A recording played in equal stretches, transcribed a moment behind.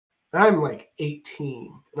And I'm like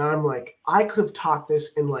 18. And I'm like, I could have taught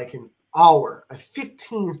this in like an hour, a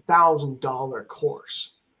 $15,000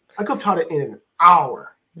 course. I could have taught it in an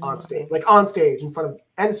hour on stage, like on stage in front of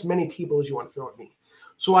as many people as you want to throw at me.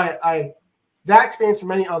 So I that experience and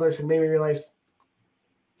many others have made me realize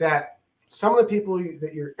that some of the people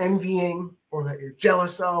that you're envying or that you're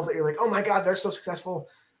jealous of, that you're like, oh my God, they're so successful.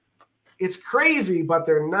 It's crazy, but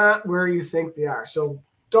they're not where you think they are. So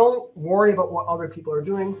don't worry about what other people are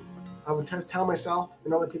doing. I would tell myself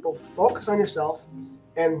and other people, focus on yourself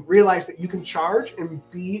and realize that you can charge and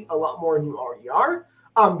be a lot more than you already are,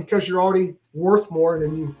 because you're already worth more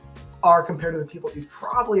than you are compared to the people you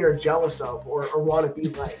probably are jealous of or want to be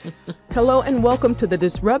like. Hello and welcome to the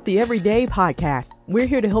Disrupt the Everyday podcast. We're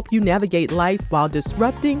here to help you navigate life while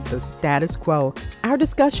disrupting the status quo. Our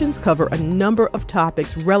discussions cover a number of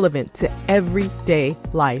topics relevant to everyday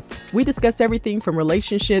life. We discuss everything from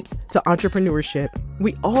relationships to entrepreneurship.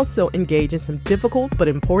 We also engage in some difficult but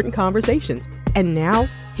important conversations. And now,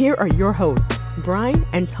 here are your hosts, Brian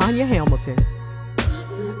and Tanya Hamilton.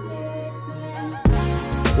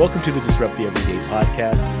 Welcome to the Disrupt the Everyday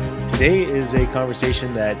podcast. Today is a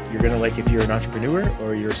conversation that you're going to like if you're an entrepreneur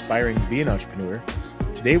or you're aspiring to be an entrepreneur.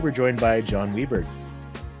 Today, we're joined by Jon Weberg.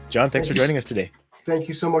 Jon, thanks for joining us today. Thank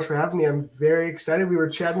you so much for having me. I'm very excited. We were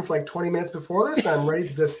chatting for like 20 minutes before this, and I'm ready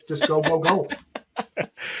to just go.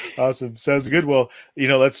 Awesome. Sounds good. Well,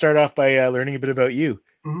 let's start off by learning a bit about you.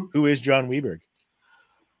 Mm-hmm. Who is Jon Weberg?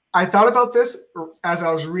 I thought about this as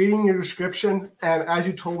I was reading your description and as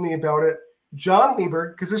you told me about it. Jon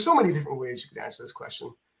Weberg, because there's so many different ways you can answer this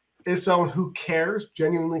question, is someone who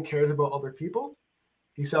genuinely cares about other people.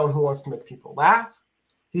 He's someone who wants to make people laugh.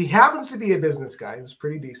 He happens to be a business guy who's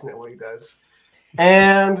pretty decent at what he does.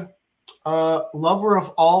 And lover of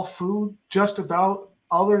all food, just about,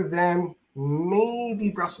 other than maybe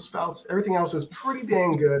Brussels sprouts. Everything else is pretty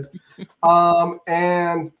dang good.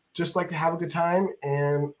 And just like to have a good time.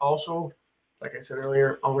 And also, like I said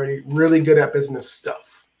earlier, already really good at business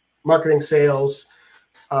stuff. Marketing, sales,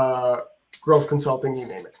 growth consulting, you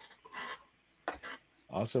name it.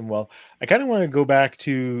 Awesome. Well, I kind of want to go back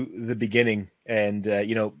to the beginning and,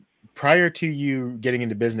 prior to you getting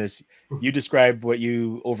into business, you described what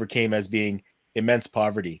you overcame as being immense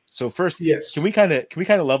poverty. So first, yes. Can we kind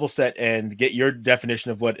of level set and get your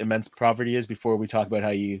definition of what immense poverty is before we talk about how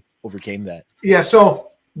you overcame that? Yeah.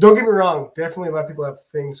 So don't get me wrong. Definitely a lot of people have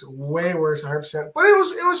things way worse, 100%, but it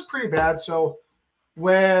was pretty bad. So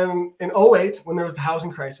when in 2008, when there was the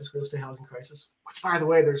housing crisis, real estate housing crisis, which by the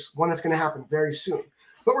way, there's one that's going to happen very soon.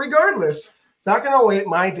 But regardless, back in 2008,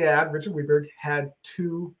 my dad, Richard Weberg, had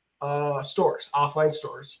two stores, offline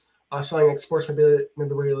stores, selling like sports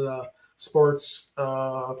memorabilia, sports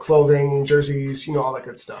clothing, jerseys, all that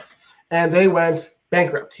good stuff. And they went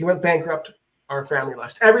bankrupt. He went bankrupt. Our family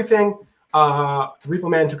lost everything. The repo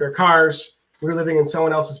man took our cars. We were living in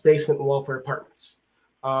someone else's basement in welfare apartments.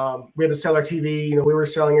 We had to sell our TV. We were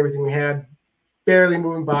selling everything we had, barely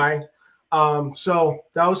moving by. So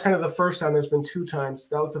that was kind of the first time. There's been two times.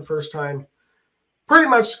 That was the first time, pretty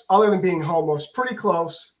much, other than being homeless, pretty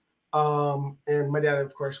close. And my dad,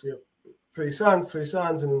 of course, we have three sons,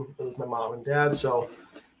 and it was my mom and dad. So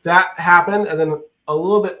that happened. And then a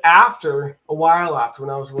while after, when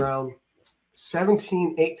I was around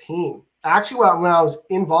 17, 18, actually, when I was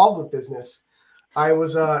involved with business, I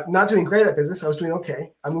was not doing great at business. I was doing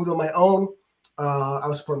okay. I moved on my own. I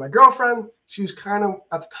was supporting my girlfriend. She was kind of,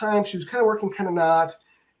 at the time, working, kind of not.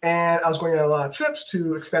 And I was going on a lot of trips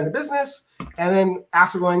to expand the business. And then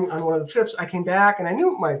after going on one of the trips, I came back and I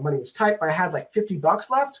knew my money was tight, but I had like $50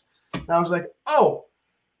 left. And I was like, oh,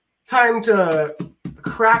 time to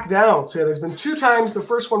crack down. So yeah, there's been two times. The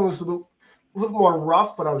first one was a little more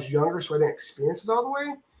rough, but I was younger, so I didn't experience it all the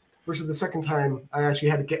way. Versus the second time, I actually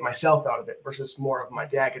had to get myself out of it versus more of my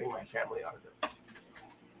dad getting my family out of it.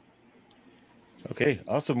 Okay,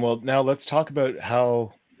 awesome. Well, now let's talk about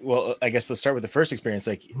I guess let's start with the first experience,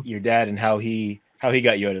 like your dad and how he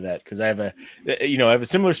got you out of that. Because I have a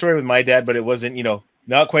similar story with my dad, but it wasn't,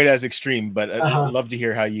 not quite as extreme, but I'd love to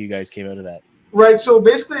hear how you guys came out of that. Right. So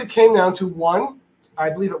basically it came down to one.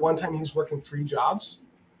 I believe at one time he was working 3 jobs.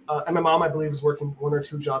 And my mom, I believe, was working 1 or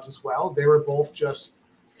 2 jobs as well. They were both just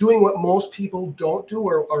doing what most people don't do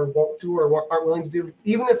or won't do or aren't willing to do,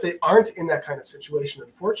 even if they aren't in that kind of situation,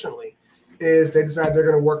 unfortunately, is they decide they're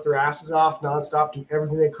going to work their asses off nonstop, do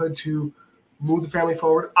everything they could to move the family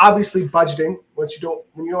forward. Obviously, budgeting. When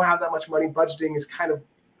you don't have that much money, budgeting is kind of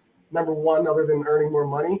number one, other than earning more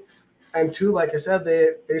money. And 2, like I said,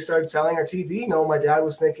 they started selling our TV. My dad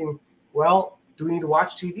was thinking, well, do we need to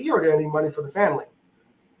watch TV or do I need money for the family?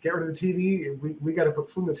 Get rid of the TV. We got to put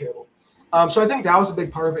food on the table. So I think that was a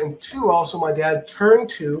big part of it. And two, also my dad turned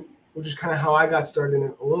to, which is kind of how I got started in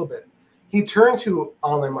it a little bit. He turned to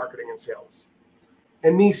online marketing and sales.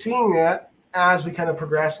 And me seeing that as we kind of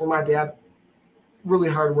progressed, and my dad, really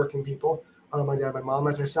hardworking people, my dad, my mom,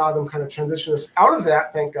 as I saw them kind of transition us out of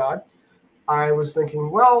that, thank God, I was thinking,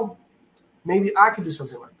 well, maybe I could do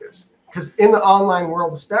something like this. Because in the online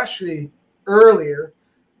world, especially earlier,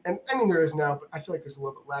 and I mean there is now, but I feel like there's a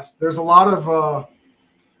little bit less. There's a lot of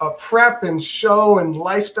prep and show and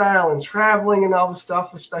lifestyle and traveling and all this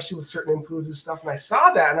stuff, especially with certain influencers stuff. And I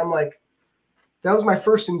saw that and I'm like, that was my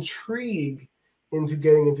first intrigue into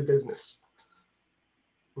getting into business.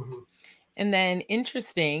 Mm-hmm. And then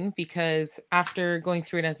interesting, because after going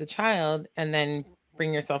through it as a child and then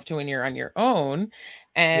bring yourself to when you're on your own.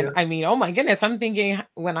 And I mean, oh my goodness, I'm thinking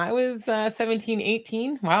when I was 17,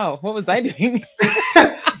 18, wow, what was I doing?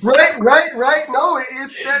 Right. No,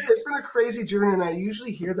 it's been a crazy journey. And I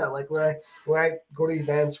usually hear that, like when I go to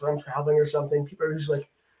events or I'm traveling or something, people are usually like,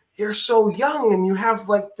 you're so young and you have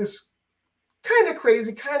like this kind of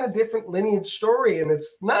crazy, kind of different lineage story. And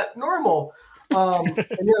it's not normal. And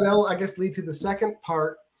that'll, I guess, lead to the second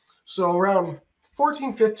part. So around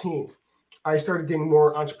 14, 15, I started getting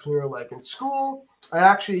more entrepreneurial-like in school. I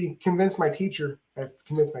actually convinced my teacher. I've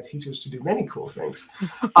convinced my teachers to do many cool things.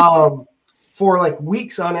 For like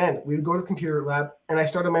weeks on end, we would go to the computer lab, and I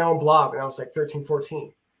started my own blog when I was like 13,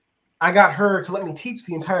 14. I got her to let me teach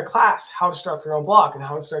the entire class how to start their own blog and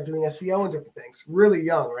how to start doing SEO and different things. Really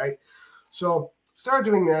young, right? So started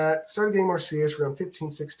doing that, started getting more serious around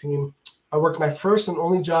 15, 16. I worked my first and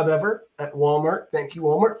only job ever at Walmart. Thank you,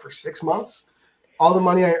 Walmart, for 6 months. All the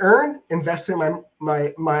money I earned, invested in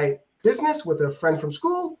my business with a friend from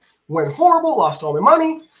school. Went horrible, lost all my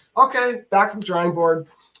money. Okay, back to the drawing board.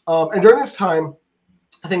 And during this time,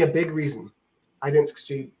 I think a big reason I didn't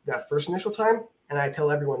succeed that first initial time, and I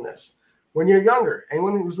tell everyone this, when you're younger,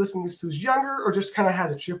 anyone who's listening to this who's younger or just kind of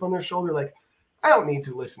has a chip on their shoulder, like, I don't need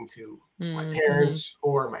to listen to my parents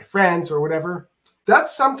or my friends or whatever.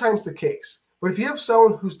 That's sometimes the case. But if you have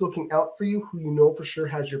someone who's looking out for you, who you know for sure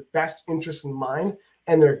has your best interests in mind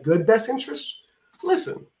and their good best interests,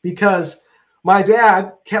 listen. Because my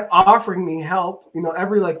dad kept offering me help.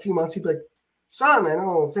 Every like few months he'd be like, son, I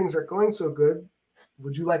know things aren't going so good.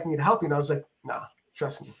 Would you like me to help you? And I was like, nah,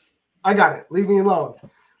 trust me. I got it. Leave me alone.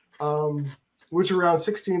 Which around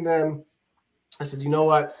 16 then, I said, you know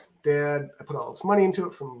what, Dad, I put all this money into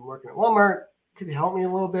it from working at Walmart. Could you help me a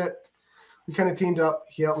little bit? We kind of teamed up.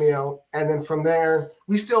 He helped me out. And then from there,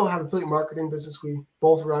 we still have an affiliate marketing business we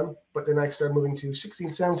both run. But then I started moving to 16,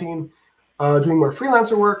 17, doing more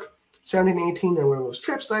freelancer work. 17, 18, and one of those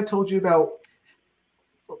trips that I told you about.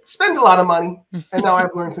 Spend a lot of money. And now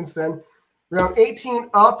I've learned since then. Around 18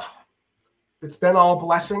 up, it's been all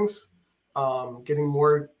blessings. Getting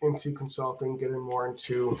more into consulting, getting more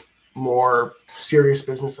into more serious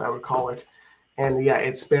business, I would call it. And yeah,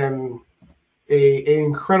 it's been an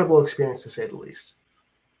incredible experience to say the least.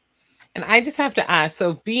 And I just have to ask,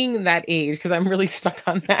 so being that age, because I'm really stuck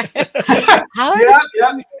on that,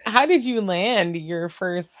 how did you land your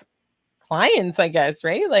first clients, I guess,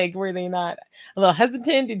 right? Like, were they not a little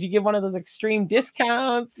hesitant? Did you give one of those extreme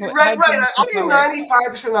discounts? Right. I'll give you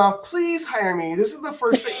 95% off. Please hire me. This is the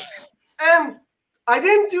first thing. And I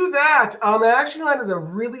didn't do that. I actually landed a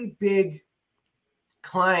really big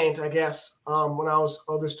client, I guess, when I was,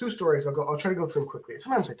 there's two stories. I'll try to go through them quickly.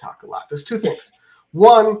 Sometimes I talk a lot. There's two things.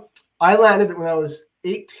 One, I landed when I was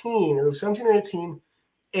 18, it was 17 or 18,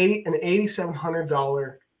 an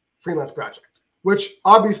 $8,700 freelance project, which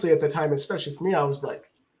obviously at the time, especially for me, I was like,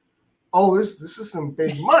 oh, this is some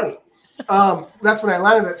big money. That's when I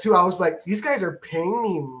landed it too. I was like, these guys are paying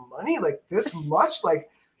me money like this much? Like,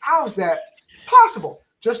 how is that possible?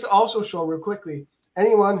 Just to also show real quickly,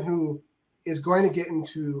 anyone who is going to get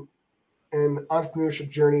into an entrepreneurship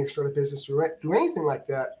journey or start a business or do anything like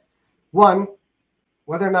that, one,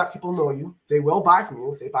 whether or not people know you, they will buy from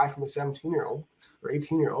you if they buy from a 17-year-old or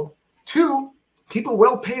 18-year-old. Two, people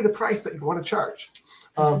will pay the price that you want to charge.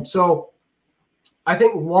 So I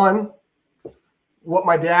think one, what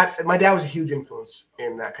my dad was a huge influence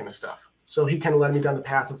in that kind of stuff. So he kind of led me down the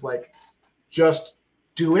path of like, just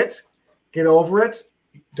do it, get over it.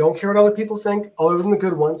 Don't care what other people think, other than the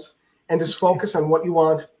good ones, and just focus on what you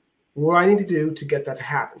want, what I need to do to get that to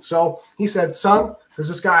happen. So he said, son, there's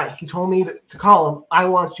this guy. He told me to call him. I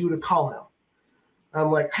want you to call him.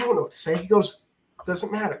 I'm like, I don't know what to say. He goes,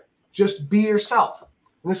 doesn't matter. Just be yourself.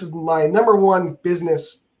 And this is my number one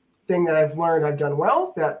business thing that I've learned I've done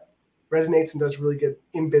well that resonates and does really good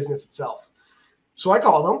in business itself. So I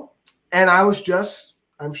called him, and I was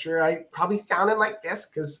I'm sure I probably sounded like this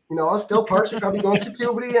because, I was still partially probably going through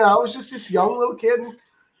puberty, and I was just this young little kid. And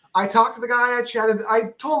I talked to the guy, I chatted,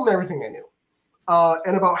 I told him everything I knew.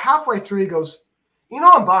 And about halfway through, he goes,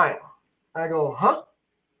 I'm buying. I go, huh?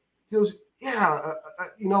 He goes, yeah,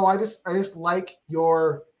 I just like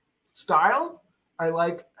your style. I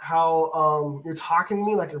like how you're talking to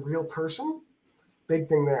me like a real person. Big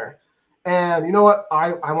thing there. And you know what?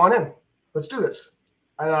 I want in. Let's do this.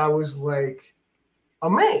 And I was like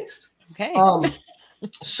amazed. Okay.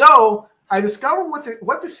 So I discovered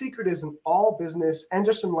what the secret is in all business and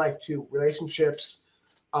just in life too. Relationships,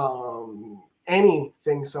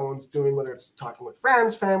 anything someone's doing, whether it's talking with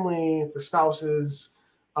friends, family, their spouses,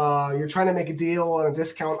 you're trying to make a deal on a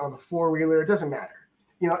discount on a 4-wheeler. It doesn't matter.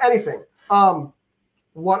 Anything.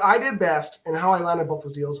 What I did best and how I landed both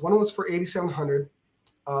those deals. One was for $8,700.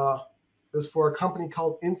 It was for a company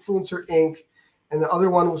called Influencer Inc. And the other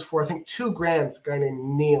one was for, I think, $2,000, a guy named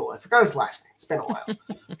Neil. I forgot his last name. It's been a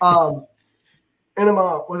while.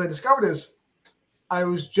 What I discovered is I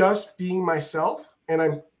was just being myself, and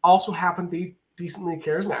I also happen to be decently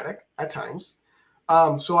charismatic at times.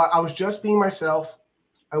 So I was just being myself.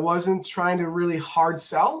 I wasn't trying to really hard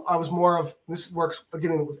sell. I was more of, this works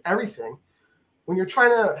again with everything. When you're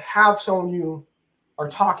trying to have someone you are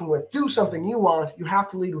talking with do something you want, you have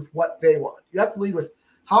to lead with what they want. You have to lead with,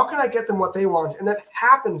 how can I get them what they want? And that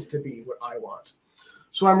happens to be what I want.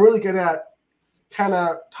 So I'm really good at kind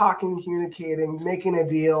of talking, communicating, making a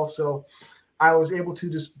deal. So I was able to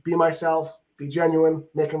just be myself, be genuine,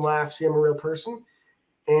 make them laugh, see I'm a real person.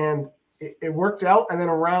 And it worked out. And then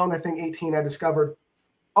around, I think 18, I discovered,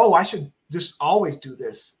 I should just always do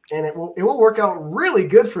this. And it will work out really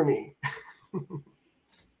good for me.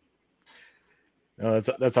 No,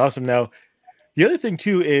 that's awesome. Now, the other thing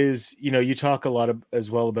too is, you talk a lot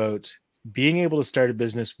as well about being able to start a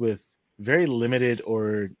business with very limited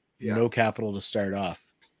or no capital to start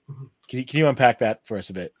off. Mm-hmm. Can you unpack that for us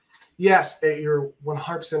a bit? Yes, you're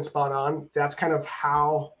 100% spot on. That's kind of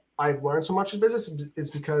how I've learned so much in business,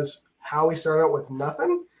 is because how we started out with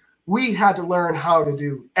nothing. We had to learn how to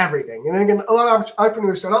do everything. And then again, a lot of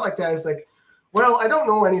entrepreneurs start out like that. Is like, well, I don't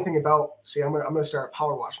know anything about, I'm going to start a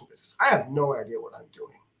power washing business. I have no idea what I'm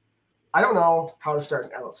doing. I don't know how to start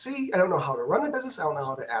an LLC. I don't know how to run the business. I don't know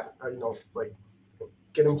how to add,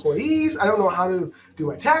 get employees. I don't know how to do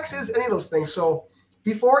my taxes, any of those things. So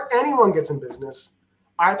before anyone gets in business,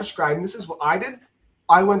 I prescribed, and this is what I did.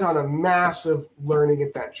 I went on a massive learning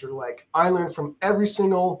adventure. Like, I learned from every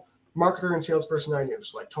single marketer and salesperson I knew.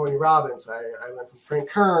 So like Tony Robbins, I learned from Frank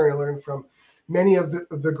Kern, I learned from many of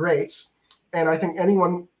the greats. And I think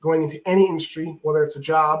anyone going into any industry, whether it's a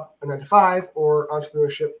job, a 9-to-5, or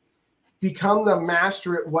entrepreneurship, become the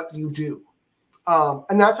master at what you do.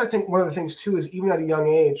 And that's, I think, one of the things too, is even at a young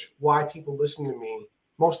age, why people listen to me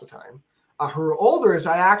most of the time. Who are older, is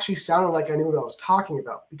I actually sounded like I knew what I was talking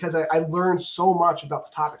about, because I learned so much about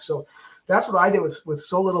the topic. So that's what I did with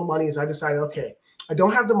so little money, is I decided, okay, I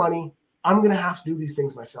don't have the money. I'm going to have to do these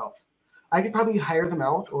things myself. I could probably hire them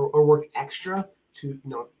out or work extra to,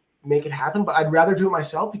 make it happen, but I'd rather do it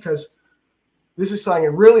myself, because this is something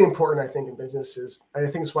really important, I think, in business. Is, I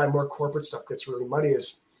think it's why more corporate stuff gets really muddy,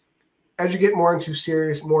 is as you get more into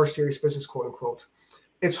more serious business, quote unquote,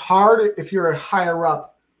 it's hard if you're a higher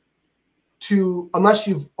up unless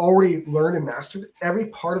you've already learned and mastered every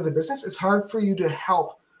part of the business, it's hard for you to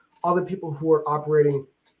help other people who are operating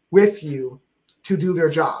with you to do their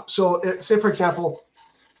job. So say, for example,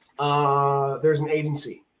 there's an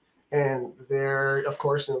agency, and there, of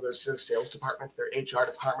course, there's their sales department, their HR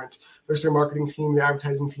department, there's their marketing team, the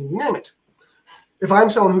advertising team, you name it. If I'm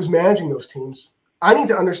someone who's managing those teams, I need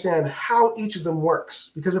to understand how each of them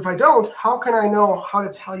works, because if I don't, how can I know how to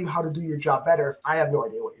tell you how to do your job better if I have no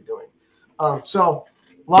idea what you're doing? So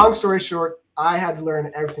long story short, I had to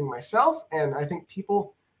learn everything myself. And I think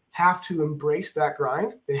people have to embrace that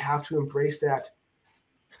grind. They have to embrace that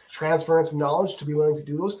transference of knowledge to be willing to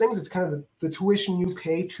do those things. It's kind of the tuition you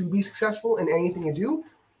pay to be successful in anything you do.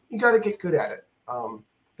 You got to get good at it,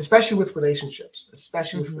 especially with relationships,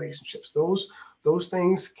 Those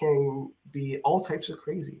things can be all types of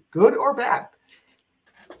crazy, good or bad.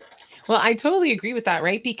 Well, I totally agree with that,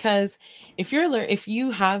 right? Because if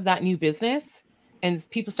you have that new business and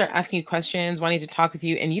people start asking you questions, wanting to talk with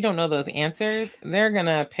you, and you don't know those answers, they're going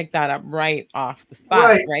to pick that up right off the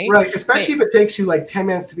spot, right? Right. Especially if it takes you like 10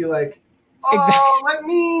 minutes to be like, let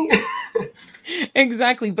me.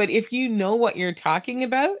 Exactly. But if you know what you're talking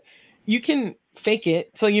about, you can fake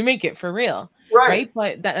it till you make it for real. Right.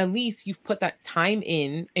 But that at least you've put that time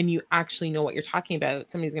in and you actually know what you're talking about.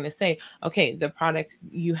 Somebody's going to say, okay, the products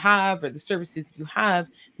you have or the services you have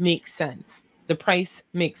make sense. the price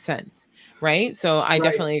makes sense, right? So I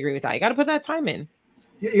definitely agree with that. You got to put that time in.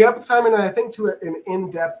 You got to put time in, and I think to an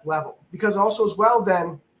in-depth level, because also as well,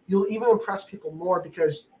 then you'll even impress people more,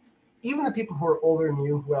 because even the people who are older than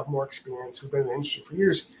you, who have more experience, who've been in the industry for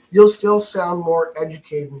years, you'll still sound more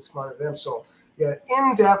educated and smart than them. So yeah,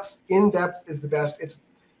 in-depth is the best.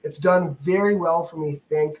 It's done very well for me,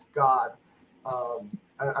 thank God.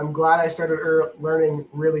 I'm glad I started learning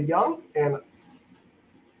really young, and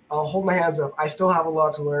I'll hold my hands up. I still have a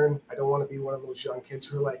lot to learn. I don't want to be one of those young kids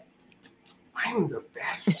who are like, I'm the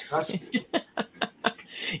best, trust me.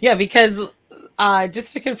 Yeah, because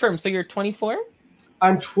just to confirm, so you're 24?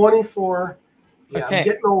 I'm 24. Yeah, okay. I'm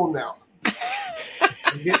getting old now.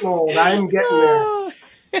 I'm getting old. I'm getting there.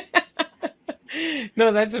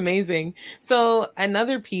 No, that's amazing. So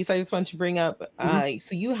another piece I just want to bring up,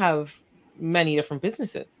 so you have many different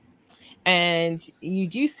businesses. And you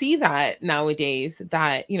do see that nowadays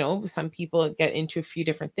that, you know, some people get into a few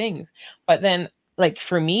different things. But then, like,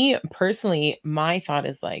 for me personally, my thought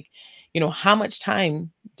is like, you know, how much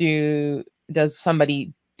time does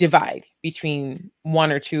somebody divide between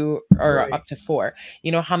one or two or up to four?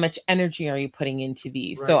 You know, how much energy are you putting into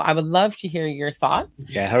these? So I would love to hear your thoughts.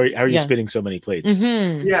 Yeah. How are you spinning so many plates?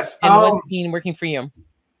 Yes. And what's been working for you?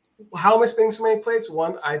 How am I spinning so many plates?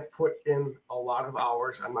 One, I put in a lot of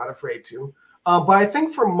hours. I'm not afraid to. But I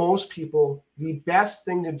think for most people, the best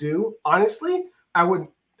thing to do, honestly, I would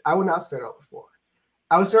not start out with 4.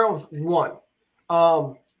 I would start out with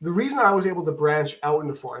 1. The reason I was able to branch out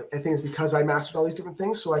into 4, I think, is because I mastered all these different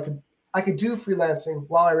things. So I could do freelancing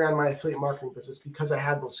while I ran my affiliate marketing business, because I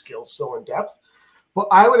had those skills so in depth. But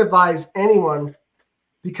I would advise anyone,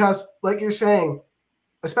 because like you're saying,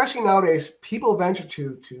 especially nowadays, people venture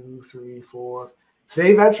to 2, 3, 4.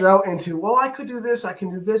 They venture out into, well, I could do this, I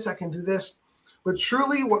can do this, I can do this. But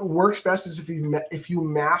truly, what works best is if you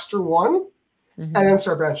master one and then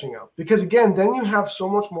start branching out. Because again, then you have so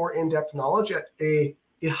much more in-depth knowledge at a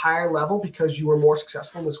higher level, because you were more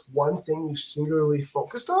successful in this one thing you singularly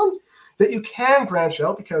focused on, that you can branch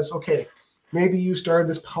out. Because, okay, maybe you started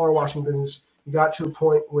this power washing business. You got to a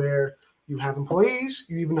point where you have employees,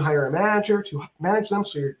 you even hire a manager to manage them.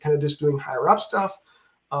 So you're kind of just doing higher up stuff.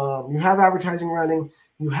 You have advertising running,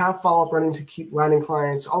 you have follow-up running to keep landing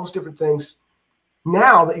clients, all those different things.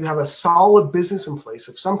 Now that you have a solid business in place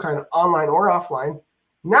of some kind, of online or offline,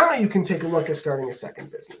 now you can take a look at starting a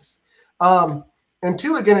second business. And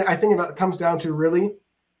 2, again, I think it comes down to really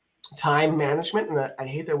time management. And I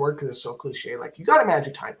hate that word because it's so cliche. Like, you got to manage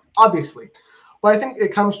your time, obviously. But I think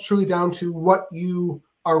it comes truly down to what you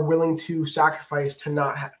are willing to sacrifice to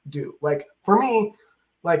not do. Like, for me,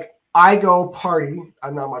 like, I go party.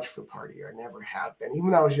 I'm not much for a partier. I never have been. Even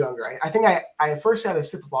when I was younger. I think I first had a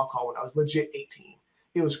sip of alcohol when I was legit 18.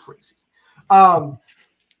 It was crazy.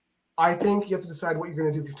 I think you have to decide what you're going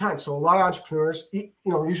to do with your time. So a lot of entrepreneurs,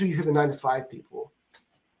 usually you hear the 9-to-5 people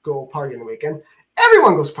go party on the weekend.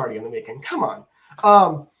 Everyone goes party on the weekend. Come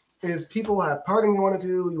on. Is people have partying they want to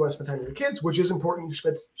do. You want to spend time with your kids, which is important.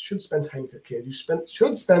 You should spend time with your kids. You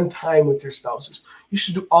should spend time with your spouses. You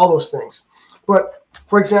should do all those things. But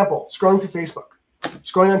for example, scrolling through Facebook,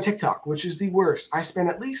 scrolling on TikTok, which is the worst. I spend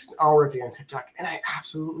at least an hour a day on TikTok, and I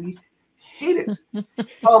absolutely hate it.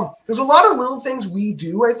 There's a lot of little things we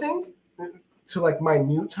do, I think, to like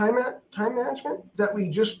minute time management that we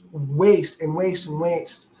just waste and waste and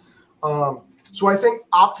waste. So I think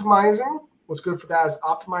optimizing, what's good for that is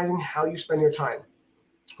optimizing how you spend your time.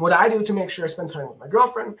 What I do to make sure I spend time with my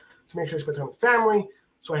girlfriend, to make sure I spend time with family,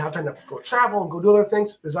 so I have time to go travel and go do other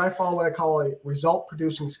things, is I follow what I call a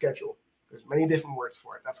result-producing schedule. There's many different words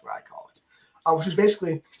for it. That's what I call it. Which is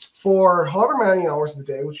basically for however many hours of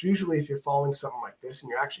the day, which usually if you're following something like this and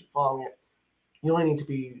you're actually following it, you only need to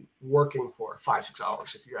be working for 5-6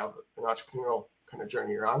 hours if you have an entrepreneurial kind of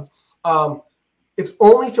journey you're on. It's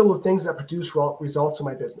only filled with things that produce results in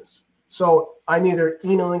my business. So I'm either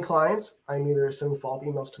emailing clients, I'm either sending follow-up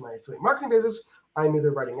emails to my affiliate marketing business, I'm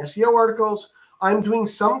either writing SEO articles, I'm doing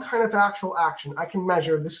some kind of actual action. I can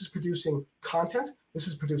measure this is producing content, this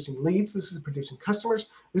is producing leads, this is producing customers,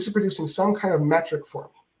 this is producing some kind of metric for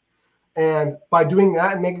me. And by doing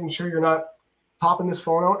that and making sure you're not popping this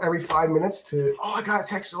phone out every 5 minutes to, oh, I got a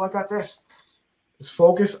text, oh, I got this. Just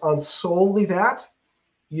focus on solely that.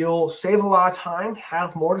 You'll save a lot of time,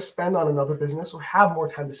 have more to spend on another business, or have more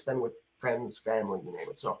time to spend with friends, family, you name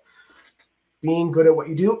it. So being good at what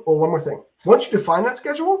you do. Well, one more thing. Once you define that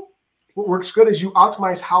schedule, what works good is you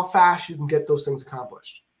optimize how fast you can get those things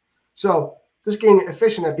accomplished. So just getting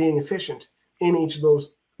efficient at being efficient in each of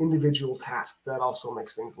those individual tasks, that also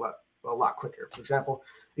makes things a lot quicker. For example,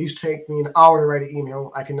 it used to take me an hour to write an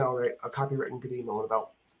email. I can now write a copywritten good email in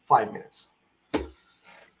about 5 minutes.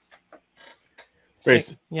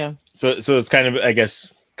 Right. Yeah. So it's kind of, I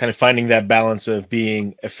guess, kind of finding that balance of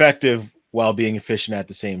being effective while being efficient at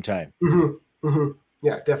the same time. Mm-hmm. Mm-hmm.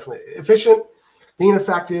 Yeah, definitely. Efficient, being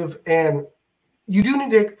effective, and you do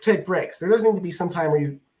need to take breaks. There doesn't need to be some time where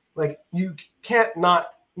you can't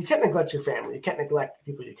neglect your family. You can't neglect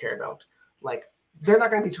the people you care about. Like, they're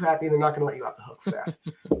not going to be too happy, and they're not going to let you off the hook for that.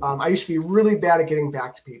 I used to be really bad at getting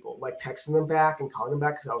back to people, like texting them back and calling them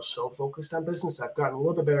back because I was so focused on business. I've gotten a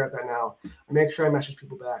little bit better at that now. I make sure I message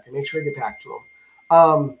people back. I make sure I get back to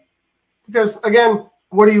them. Because, again,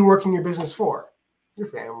 what are you working your business for? Your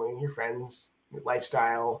family, your friends, your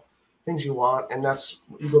lifestyle, things you want. And that's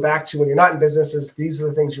what you go back to when you're not in business, is these are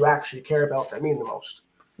the things you actually care about that mean the most.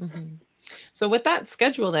 Mm-hmm. So with that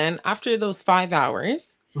schedule, then, after those 5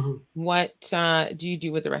 hours, what do you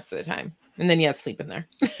do with the rest of the time? And then you have sleep in there.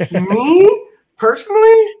 Me,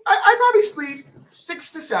 personally, I probably sleep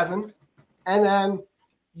 6 to 7. And then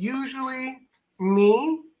usually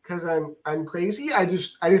because I'm crazy, I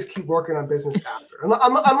just keep working on business after.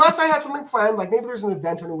 Unless I have something planned, like maybe there's an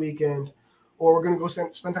event on the weekend, or we're going to go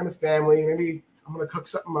spend time with family. Maybe I'm going to cook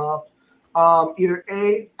something up. Either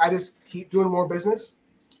A, I just keep doing more business.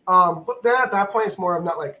 But then at that point, it's more of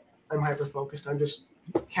not like I'm hyper-focused. I'm just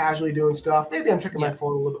casually doing stuff. Maybe I'm checking my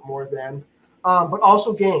phone a little bit more then. But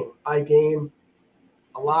also game. I game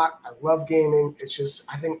a lot. I love gaming. It's just,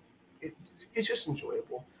 I think it's just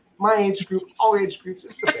enjoyable. My age group, all age groups,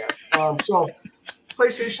 it's the best. So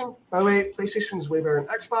PlayStation, by the way, PlayStation is way better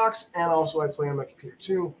than Xbox, and also I play on my computer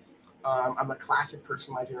too. I'm a classic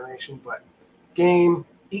person, my generation, but game,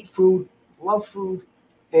 eat food, love food,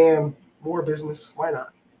 and more business. Why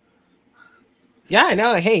not? Yeah, I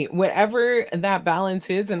know. Hey, whatever that balance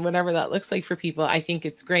is and whatever that looks like for people, I think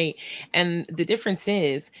it's great. And the difference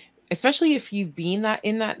is, especially if you've been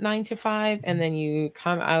in that 9 to 5, and then you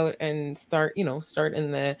come out and start in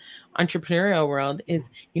the entrepreneurial world, is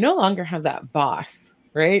you no longer have that boss,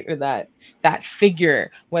 right? Or that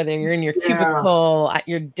figure, whether you're in your cubicle, at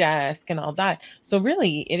your desk, and all that. So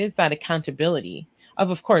really, it is that accountability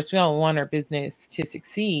of course, we all want our business to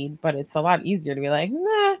succeed, but it's a lot easier to be like,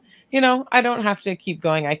 nah, I don't have to keep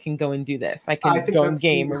going. I can go and do this. I can go and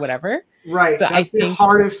game or whatever. Right. So that's the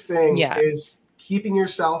hardest thing is keeping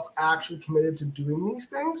yourself actually committed to doing these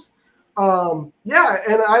things. And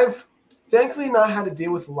I've thankfully not had to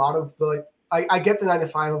deal with a lot of I get the 9 to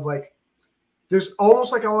 5 of like, there's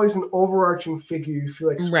almost like always an overarching figure you feel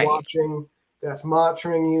like is watching, that's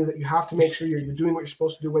monitoring you, that you have to make sure you're doing what you're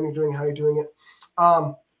supposed to do, when you're doing, how you're doing it.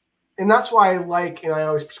 And that's why I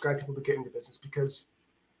always prescribe people to get into business, because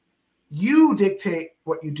you dictate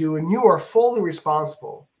what you do and you are fully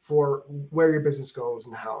responsible for where your business goes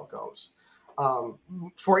and how it goes.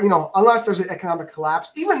 Unless there's an economic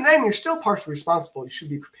collapse, even then you're still partially responsible. You should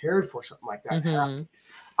be prepared for something like that to happen.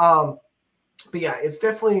 But yeah, it's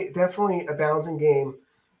definitely a balancing game.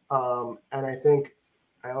 And I think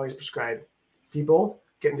I always prescribe people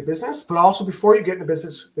get into business, but also before you get into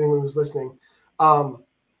business, anyone who's listening,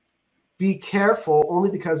 be careful,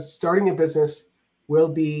 only because starting a business will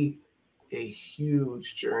be a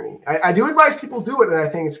huge journey. I do advise people do it, and I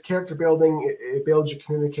think it's character building. It builds your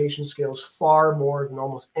communication skills far more than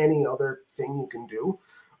almost any other thing you can do,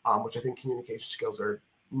 which I think communication skills are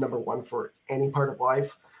number one for any part of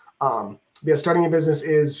life. Starting a business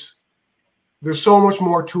there's so much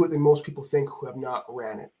more to it than most people think who have not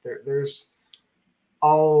ran it. There's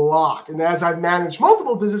a lot. And as I've managed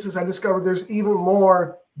multiple businesses, I discovered there's even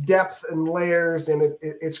more depth and layers, and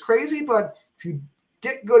it's crazy, but if you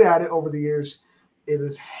get good at it over the years, it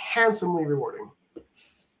is handsomely rewarding.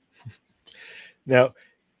 Now,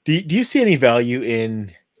 do you see any value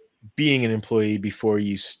in being an employee before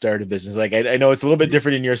you start a business? Like, I know it's a little bit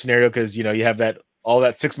different in your scenario because, you have all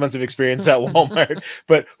that 6 months of experience at Walmart,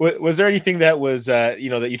 but was there anything that was, that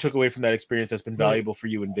you took away from that experience that's been valuable for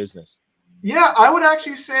you in business? Yeah, I would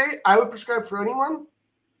actually say I would prescribe for anyone,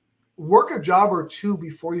 work a job or two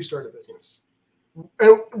before you start a business.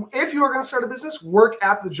 And if you are going to start a business, work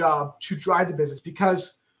at the job to drive the business,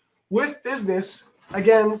 because with business,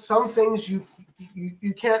 again, some things you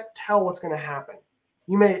can't tell what's going to happen.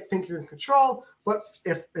 You may think you're in control, but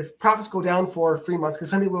if profits go down for 3 months, because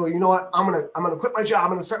some people go, you know what, I'm gonna quit my job, I'm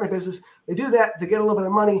gonna start my business. They do that, they get a little bit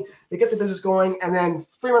of money, they get the business going, and then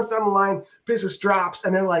 3 months down the line, business drops,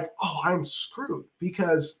 and they're like, oh, I'm screwed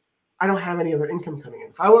because I don't have any other income coming in.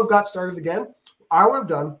 If I would have got started again, what I would have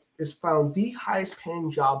done is found the highest paying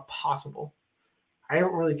job possible. I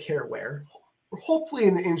don't really care where. Hopefully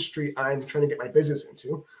in the industry I'm trying to get my business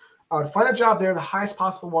into. I would find a job there, the highest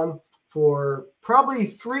possible one, for probably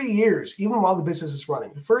 3 years, even while the business is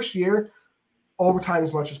running. The first year, overtime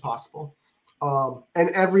as much as possible. And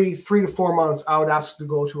every 3 to 4 months, I would ask to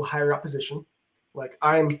go to a higher up position. Like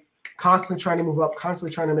I'm constantly trying to move up,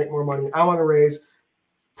 constantly trying to make more money. I want to raise,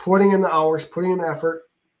 putting in the hours, putting in the effort,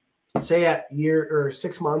 say at year or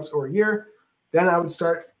 6 months or a year, then I would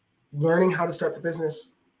start learning how to start the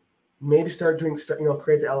business, maybe start doing,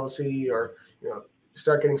 create the LLC or,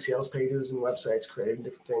 start getting sales pages and websites, creating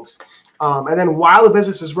different things. And then while the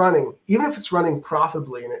business is running, even if it's running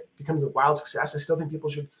profitably and it becomes a wild success, I still think people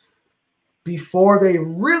should, before they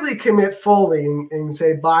really commit fully and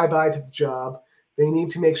say bye-bye to the job, they need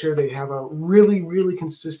to make sure they have a really, really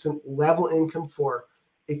consistent level income for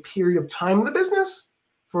a period of time in the business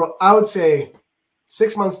for, I would say,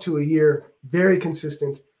 6 months to a year, very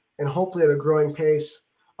consistent, and hopefully at a growing pace.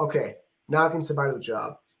 Okay, now I can say bye to the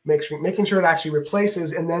job. Making sure it actually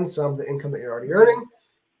replaces and then some the income that you're already earning,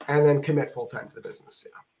 and then commit full time to the business.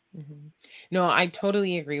 Yeah. Mm-hmm. No, I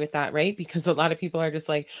totally agree with that, right? Because a lot of people are just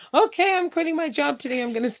like, okay, I'm quitting my job today.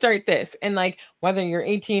 I'm going to start this. And like, whether you're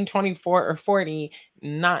 18, 24, or 40,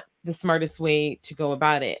 not the smartest way to go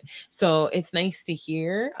about it. So it's nice to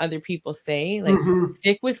hear other people say, like,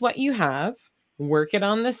 stick with what you have, work it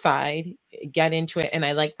on the side, get into it. And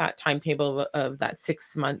I like that timetable of that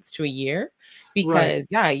 6 months to a year, because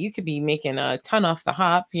you could be making a ton off the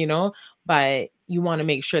hop, but you want to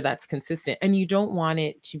make sure that's consistent, and you don't want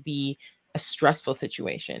it to be a stressful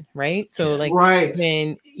situation, right? So like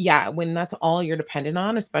when that's all you're dependent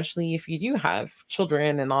on, especially if you do have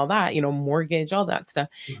children and all that, mortgage, all that stuff,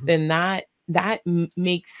 then that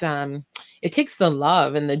makes it takes the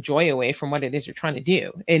love and the joy away from what it is you're trying to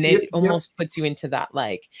do. And it almost puts you into that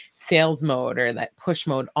like sales mode or that push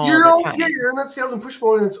mode all the time. Yeah, you're in that sales and push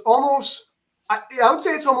mode, and it's almost, I would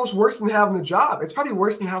say it's almost worse than having the job. It's probably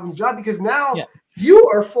worse than having the job, because now you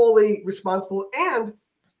are fully responsible, and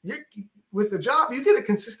with the job, you get a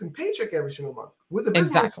consistent paycheck every single month. With the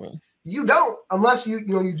business, you don't, unless you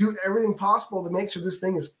do everything possible to make sure this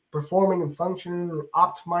thing is performing and functioning or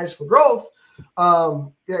optimized for growth.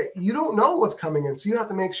 You don't know what's coming in, so you have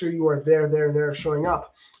to make sure you are there, showing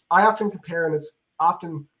up. I often compare, and it's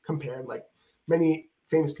often compared, like many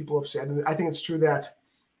famous people have said, and I think it's true, that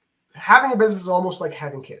having a business is almost like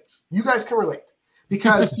having kids. You guys can relate,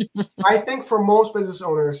 because I think for most business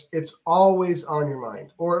owners, it's always on your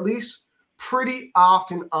mind, or at least pretty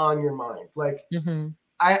often on your mind. Like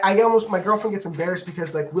I almost, my girlfriend gets embarrassed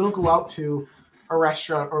because like we'll go out to a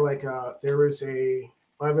restaurant, or like there is I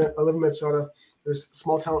live in Minnesota. There's a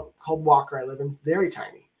small town called Walker I live in, very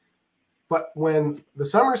tiny. But when the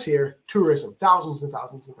summer's here, tourism, thousands and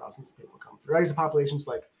thousands and thousands of people come through. I guess the population's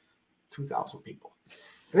like 2,000 people.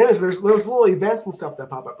 And then there's little events and stuff that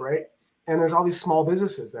pop up, right? And there's all these small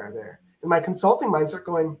businesses that are there. And my consulting mind start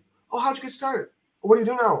going, oh, how'd you get started? What do you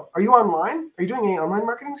do now? Are you online? Are you doing any online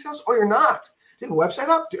marketing sales? Oh, you're not. Do you have a website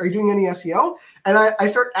up? Are you doing any SEO? And I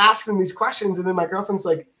start asking these questions, and then my girlfriend's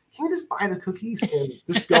like, can we just buy the cookies and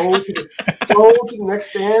just go to the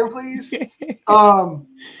next stand, please?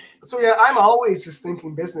 So yeah, I'm always just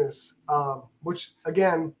thinking business, which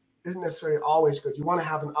again isn't necessarily always good. You want to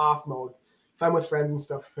have an off mode. If I'm with friends and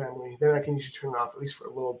stuff, family, then I can usually turn it off at least for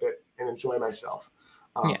a little bit and enjoy myself.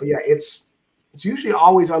 But yeah, it's usually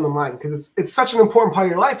always on the mind, because it's such an important part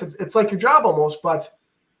of your life. It's like your job almost, but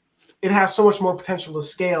it has so much more potential to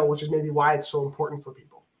scale, which is maybe why it's so important for people.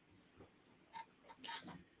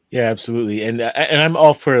 Yeah, absolutely. And I'm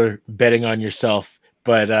all for betting on yourself.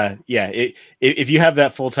 But if you have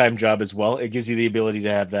that full-time job as well, it gives you the ability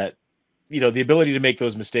to have that, the ability to make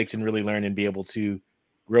those mistakes and really learn and be able to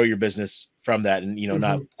grow your business from that, and,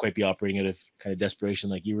 not quite be operating out of kind of desperation,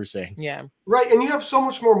 like you were saying. Yeah. Right. And you have so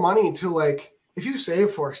much more money to, like, if you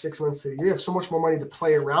save for 6 months a year, you have so much more money to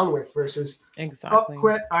play around with versus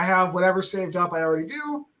quit. I have whatever saved up I already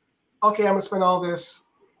do. Okay, I'm going to spend all this.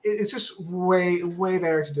 It's just way, way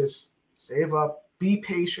better to just save up, be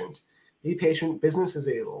patient. Be patient. Business is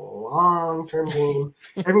a long-term game.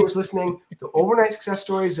 Everyone's listening. The overnight success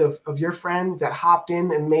stories of your friend that hopped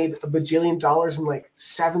in and made $1 bajillion in like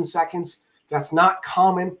 7 seconds. That's not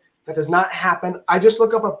common. That does not happen. I just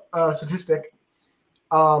look up a statistic.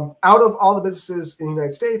 Out of all the businesses in the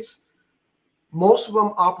United States, most of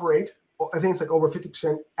them operate, I think it's like over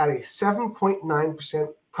 50%, at a 7.9%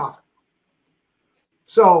 profit.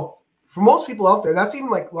 So for most people out there, that's even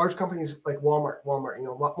like large companies like Walmart.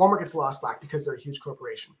 Walmart gets a lot of slack because they're a huge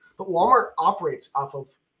corporation. But Walmart operates off of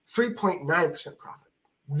 3.9% profit.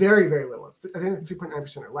 Very, very little. I think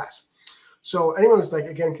 3.9% or less. So anyone who's like,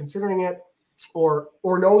 again, considering it, or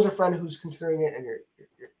knows a friend who's considering it, and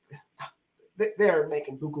they're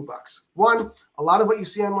making buku bucks. One, a lot of what you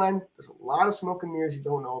see online, there's a lot of smoke and mirrors you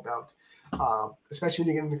don't know about. Especially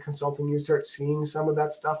when you get into consulting, you start seeing some of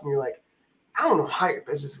that stuff, and you're like, I don't know how your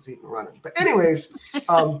business is even running. But anyways,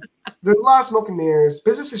 there's a lot of smoke and mirrors.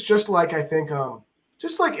 Business is just like, I think,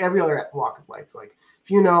 just like every other walk of life. Like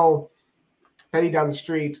if you know Betty down the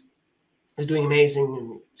street is doing amazing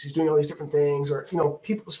and she's doing all these different things, or, you know,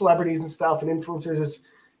 people, celebrities and stuff and influencers, is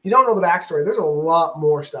you don't know the backstory. There's a lot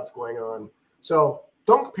more stuff going on. So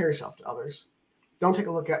don't compare yourself to others. Don't take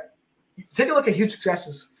a look at huge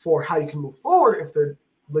successes for how you can move forward if they're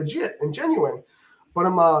legit and genuine.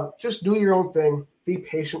 But just do your own thing. Be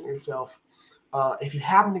patient with yourself. If you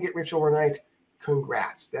happen to get rich overnight,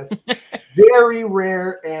 congrats. That's very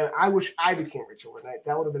rare, and I wish I became rich overnight.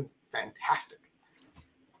 That would have been fantastic.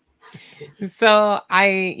 So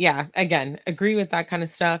again, agree with that kind of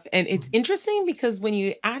stuff. And it's interesting because when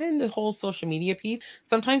you add in the whole social media piece,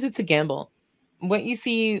 sometimes it's a gamble. What you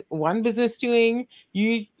see one business doing,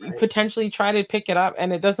 you potentially try to pick it up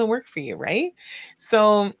and it doesn't work for you, right?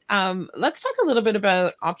 So let's talk a little bit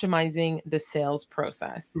about optimizing the sales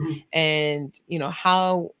process and, you know,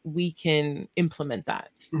 how we can implement that.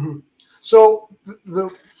 So the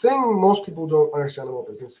thing most people don't understand about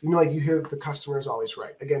business, you know, like you hear that the customer is always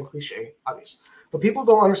right. Again, cliche, obvious. But people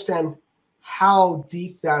don't understand how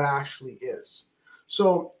deep that actually is.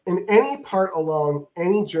 So in any part along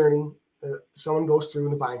any journey someone goes through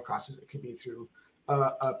in the buying process, it could be through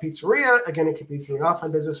a pizzeria. Again, it could be through an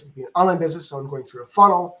offline business. It could be an online business. Someone going through a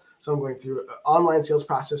funnel. Someone going through an online sales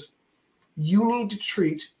process. You need to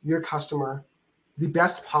treat your customer the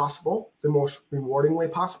best possible, the most rewarding way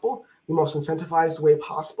possible, the most incentivized way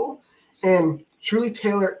possible, and truly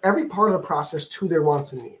tailor every part of the process to their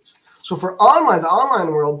wants and needs. So for the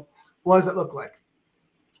online world, what does that look like?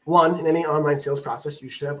 One, in any online sales process, you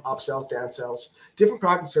should have upsells, downsells, different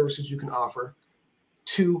product and services you can offer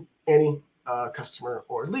to any customer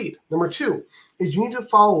or lead. Number two is you need to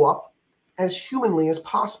follow up as humanly as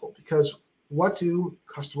possible, because what do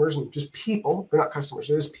customers and just people, they're not customers,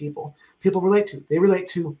 they're just people relate to? They relate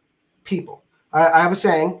to people. I have a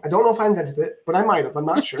saying, I don't know if I invented it, but I might have, I'm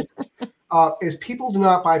not sure, is people do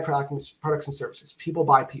not buy products and services. People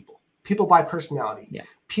buy people. People buy personality. Yeah.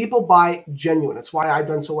 People buy genuine. It's why I've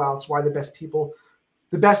done so well. It's why the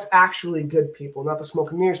best actually good people, not the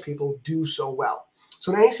smoke and mirrors people, do so well.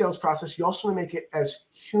 So in any sales process, you also want to make it as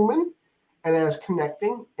human and as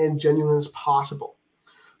connecting and genuine as possible.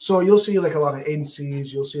 So you'll see like a lot of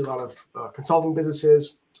agencies, you'll see a lot of consulting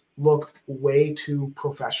businesses look way too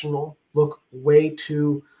professional, look way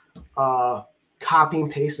too copy and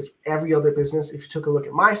paste of every other business. If you took a look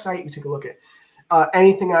at my site, you take a look at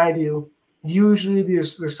anything I do, usually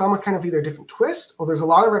there's some kind of either different twist, or there's a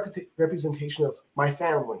lot of representation of my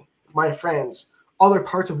family, my friends, other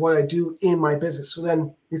parts of what I do in my business. So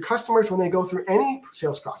then your customers, when they go through any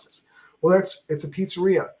sales process, whether it's a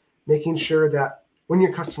pizzeria, making sure that when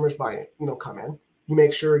your customers come in, you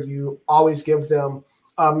make sure you always give them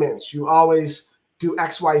mints. You always do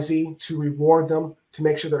XYZ to reward them, to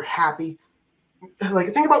make sure they're happy.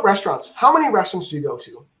 Like, think about restaurants. How many restaurants do you go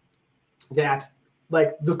to that,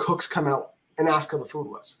 like, the cooks come out and ask how the food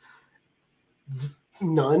was?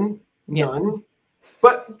 None.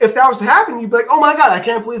 But if that was to happen, you'd be like, oh my God, I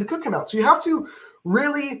can't believe the cook came out. So you have to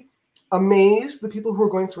really amaze the people who are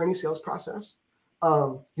going through any sales process.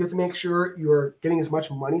 You have to make sure you're getting as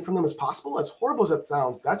much money from them as possible. As horrible as that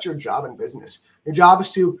sounds, that's your job in business. Your job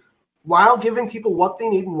is to, while giving people what they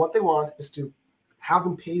need and what they want, is to have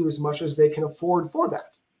them pay you as much as they can afford for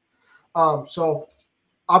that. So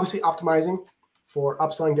obviously optimizing for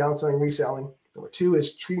upselling, downselling, reselling. Number two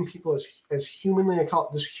is treating people as humanly. I call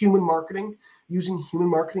it this human marketing, using human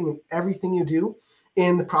marketing in everything you do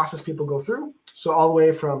in the process people go through. So all the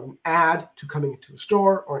way from an ad to coming into a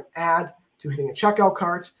store, or an ad to hitting a checkout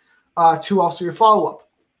cart, to also your follow-up.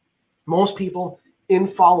 Most people in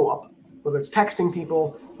follow-up, whether it's texting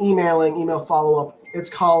people, email follow-up, it's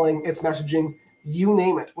calling, it's messaging, you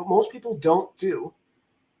name it. What most people don't do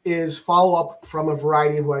is follow up from a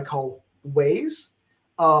variety of what I call ways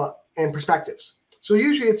and perspectives. So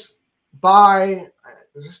usually it's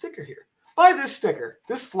there's a sticker here. Buy this sticker,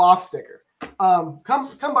 this sloth sticker.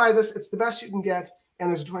 Come buy this. It's the best you can get, and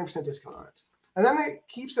there's a 20% discount on it. And then they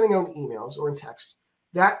keep sending out emails or in text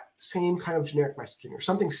that same kind of generic messaging or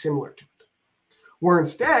something similar to it. Where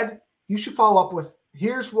instead, you should follow up with,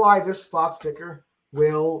 here's why this sloth sticker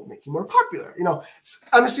will make you more popular. You know,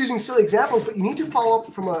 I'm just using silly examples, but you need to follow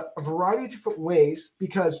up from a variety of different ways,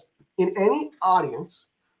 because in any audience,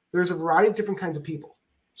 there's a variety of different kinds of people.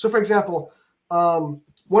 So for example,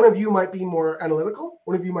 one of you might be more analytical.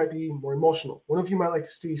 One of you might be more emotional. One of you might like to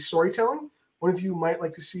see storytelling. One of you might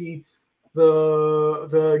like to see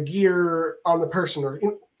the gear on the person, or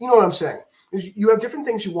you know what I'm saying. You have different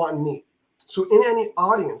things you want and need. So in any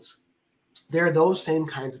audience, they're those same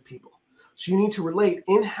kinds of people. So you need to relate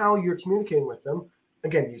in how you're communicating with them.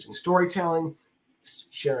 Again, using storytelling,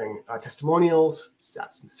 sharing testimonials,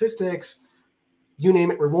 stats and statistics, you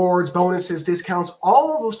name it, rewards, bonuses, discounts,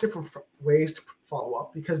 all of those different ways to follow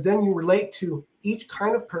up, because then you relate to each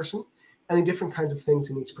kind of person and the different kinds of things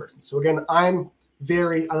in each person. So again, I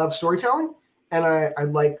love storytelling and I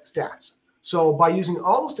like stats. So by using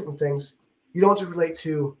all those different things, you don't just relate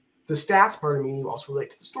to the stats part of me, you also relate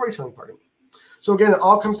to the storytelling part of me. So again, it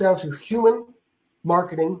all comes down to human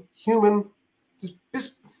marketing,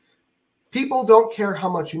 people don't care how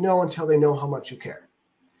much you know until they know how much you care.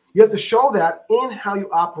 You have to show that in how you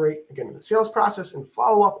operate, again, in the sales process and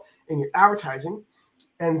follow-up in your advertising,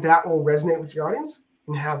 and that will resonate with your audience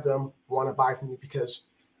and have them want to buy from you because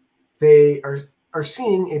they are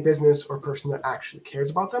seeing a business or person that actually cares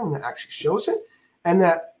about them and that actually shows it and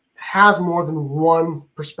that has more than one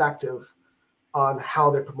perspective on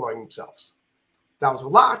how they're promoting themselves. That was a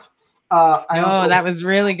lot. That was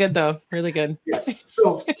really good, though. Really good. Yes.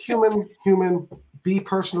 So human, be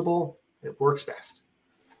personable. It works best.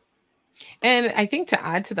 And I think to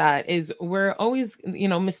add to that is we're always,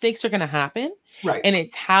 mistakes are going to happen. Right. And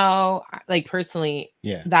it's how, like, personally,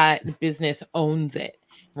 that business owns it.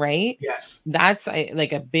 Right. Yes. That's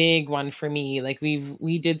like a big one for me. Like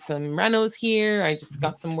we did some renos here. I just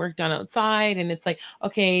got some work done outside and it's like,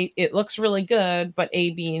 okay, it looks really good, but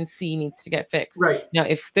A, B, and C needs to get fixed. Right. Now,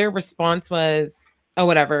 if their response was, oh,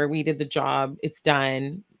 whatever, we did the job, it's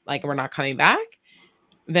done, like we're not coming back,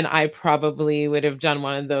 then I probably would have done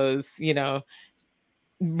one of those,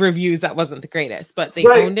 reviews that wasn't the greatest, but they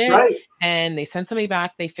owned it and they sent somebody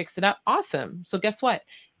back. They fixed it up. Awesome. So guess what?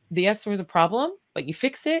 Yes, there was a problem, but you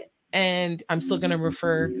fix it. And I'm still going to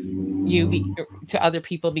refer you to other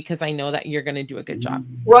people because I know that you're going to do a good job.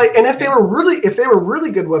 Right. And if they were really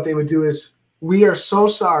good, what they would do is, we are so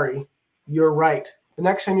sorry. You're right. The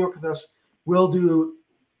next time you work with us, we'll do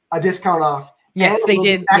a discount off. Yes, they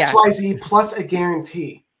did. XYZ plus a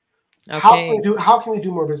guarantee. Okay. How can we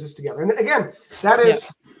do more business together? And again, that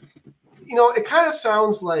is, it kind of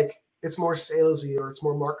sounds like it's more salesy or it's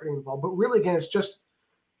more marketing involved, but really, again, it's just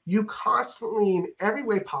you constantly, in every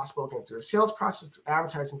way possible, again, through a sales process, through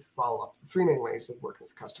advertising, through follow-up, the three main ways of working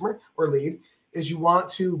with the customer or lead is you want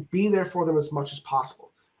to be there for them as much as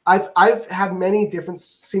possible. I've had many different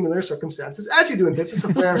similar circumstances, as you do in business,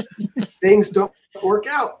 of where things don't work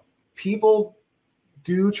out. People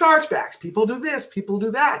do chargebacks. People do this. People do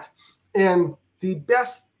that. And the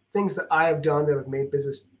best things that I have done that have made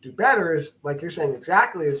business do better is, like you're saying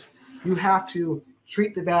exactly, is you have to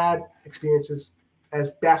treat the bad experiences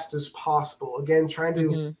as best as possible. Again, trying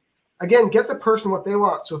to, get the person what they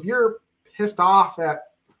want. So if you're pissed off at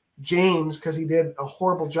James because he did a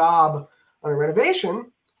horrible job on a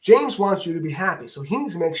renovation, James wants you to be happy. So he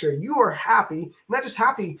needs to make sure you are happy, not just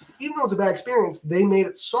happy, even though it's a bad experience, they made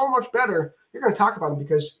it so much better. You're going to talk about him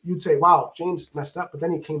because you'd say, wow, James messed up, but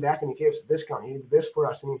then he came back and he gave us a discount. He did this for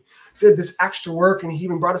us and he did this extra work and he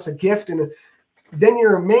even brought us a gift. And then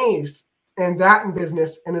you're amazed. And that in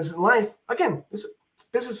business and as in life, again,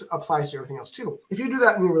 business applies to everything else too. If you do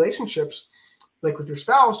that in your relationships, like with your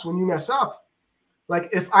spouse, when you mess up, like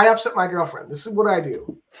if I upset my girlfriend, this is what I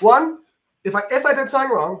do. One, if I did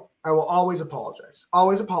something wrong, I will always apologize.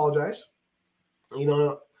 Always apologize.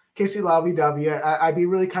 Casey lovey dovey. I'd be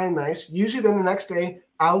really kind of nice. Usually then the next day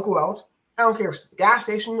I'll go out. I don't care if it's the gas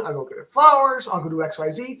station. I'll go get her flowers. I'll go do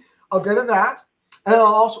XYZ. I'll get her that. And then I'll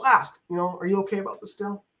also ask, are you okay about this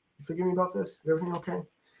still? You forgive me about this? Is everything okay?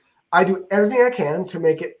 I do everything I can to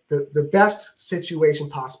make it the best situation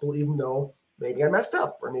possible, even though maybe I messed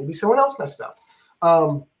up or maybe someone else messed up.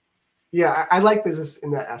 I like business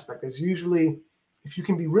in that aspect. Is usually if you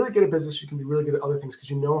can be really good at business, you can be really good at other things because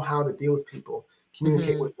you know how to deal with people,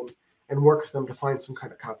 communicate with them, and work with them to find some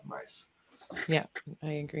kind of compromise. Yeah,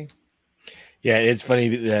 I agree. Yeah, it's funny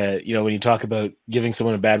that, when you talk about giving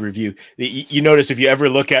someone a bad review, you notice if you ever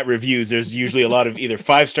look at reviews, there's usually a lot of either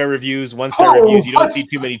 5-star reviews, 1-star reviews. You don't see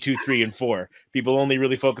too many 2, 3, and 4. People only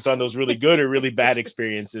really focus on those really good or really bad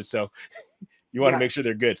experiences. So you want to make sure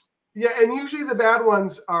they're good. Yeah, and usually the bad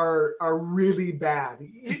ones are really bad.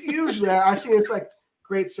 Usually I've seen it's like,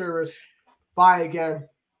 great service, buy again.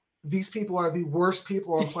 These people are the worst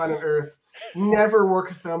people on planet Earth. Never work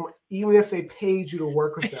with them, even if they paid you to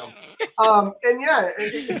work with them.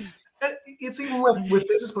 It's even with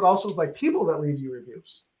business, but also with like people that leave you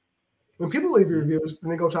reviews. When people leave you reviews,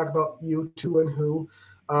 then they go talk about you, to and who,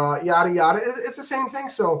 yada yada. It's the same thing.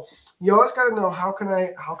 So you always got to know how can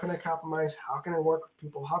I compromise? How can I work with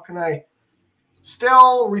people? How can I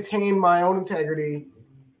still retain my own integrity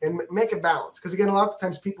and make it balance? Because again, a lot of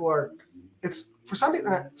times people are it's for some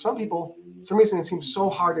people, some reason it seems so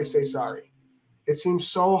hard to say sorry. It seems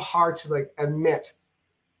so hard to like admit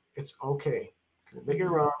it's okay. You admit you're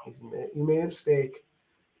wrong. You made a mistake.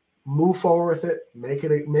 Move forward with it. Make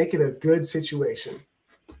it a good situation.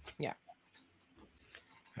 Yeah.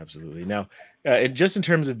 Absolutely. Now, just in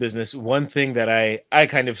terms of business, one thing that I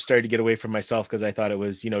kind of started to get away from myself because I thought it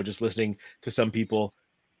was, just listening to some people,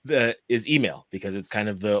 is email, because it's kind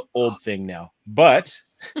of the old thing now. But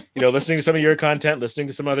listening to some of your content, listening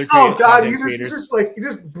to some other oh god, you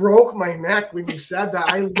just broke my neck when you said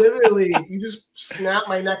that. I literally, you just snapped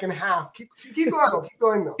my neck in half. Keep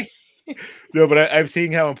going though. No, but I'm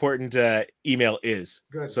seeing how important email is.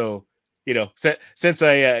 Good. So since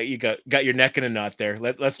you got your neck in a knot there,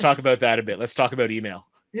 let's talk about that a bit. Let's talk about email.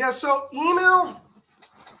 Yeah, so email,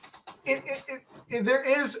 there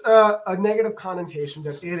is a negative connotation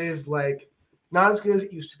that it is like not as good as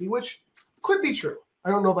it used to be, which could be true. I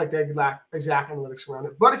don't know like the exact analytics around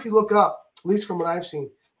it, but if you look up, at least from what I've seen,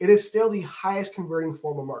 it is still the highest converting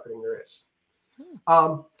form of marketing there is.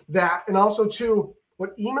 That, and also too,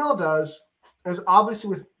 what email does is obviously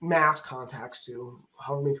with mass contacts too,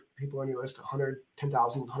 how many people on your list, 100,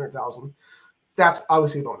 10,000, 100,000, that's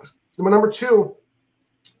obviously a bonus. Number two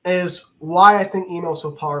is why I think email is so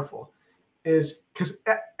powerful is because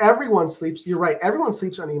everyone sleeps. You're right. Everyone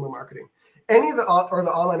sleeps on email marketing. Any of the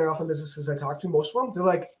online or offline businesses I talk to, most of them, they're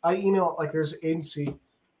like, I email, like there's an agency.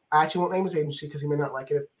 I actually won't name his agency because he may not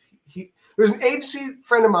like it. There's an agency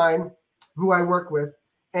friend of mine who I work with,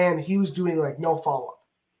 and he was doing like no follow-up.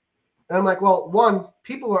 And I'm like, well, one,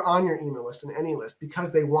 people are on your email list and any list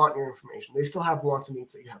because they want your information. They still have wants and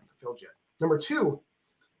needs that you haven't fulfilled yet. Number two,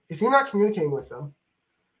 if you're not communicating with them,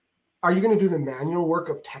 are you going to do the manual work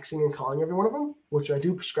of texting and calling every one of them, which I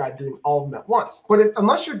do prescribe doing all of them at once. But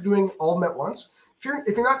unless you're doing all of them at once, if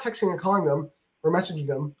you're not texting and calling them or messaging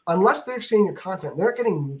them, unless they're seeing your content, they're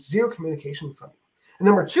getting zero communication from you. And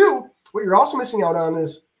number two, what you're also missing out on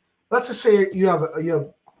is, let's just say you have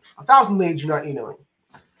 1,000 leads you're not emailing.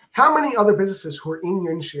 How many other businesses who are in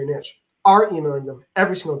your industry or niche are emailing them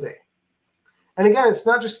every single day? And again, it's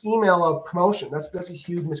not just email of promotion. That's a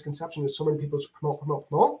huge misconception. There's so many people just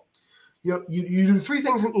promote. You do three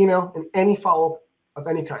things in email and any follow-up of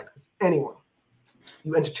any kind with anyone.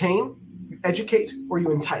 You entertain, you educate, or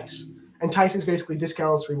you entice. Entice is basically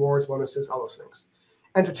discounts, rewards, bonuses, all those things.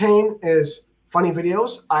 Entertain is funny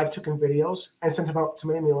videos. I've taken videos and sent them out to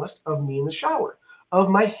my email list of me in the shower, of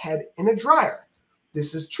my head in a dryer.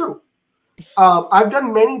 This is true. I've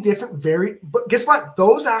done many different but guess what?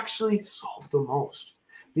 Those actually sold the most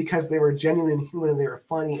because they were genuine and human and they were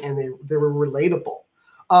funny and they were relatable.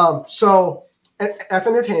 So that's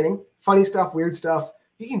entertaining, funny stuff, weird stuff.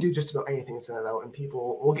 You can do just about anything and send it out and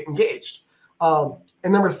people will get engaged. And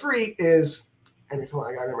number three is,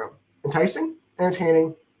 enticing,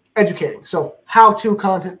 entertaining, educating. So how-to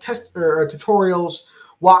content, tutorials,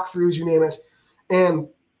 walkthroughs, you name it. And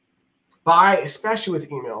especially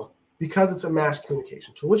with email, because it's a mass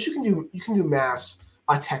communication tool, which you can do mass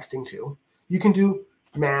texting too. You can do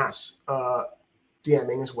mass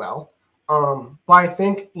DMing as well. But I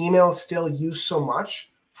think email is still used so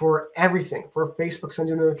much for everything. For Facebook sends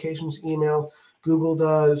you notifications, email, Google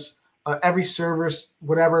does, every service,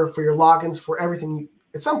 whatever, for your logins, for everything.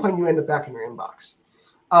 At some point, you end up back in your inbox.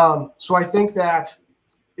 So I think that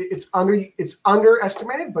it's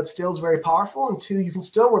underestimated, but still is very powerful. And two, you can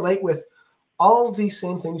still relate with all of these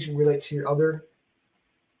same things you relate to your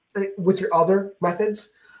other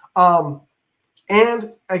methods.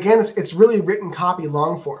 And again, it's really written copy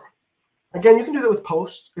long form. Again, you can do that with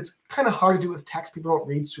posts. It's kind of hard to do with text. People don't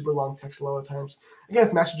read super long text a lot of times. Again,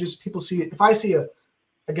 with messages, people see it. If I see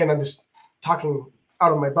again, I'm just talking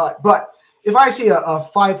out of my butt, but if I see a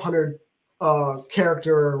 500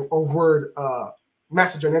 character or word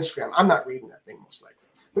message on Instagram, I'm not reading that thing most likely.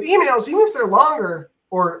 But emails, even if they're longer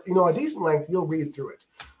or a decent length, you'll read through it.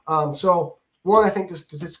 So one, I think just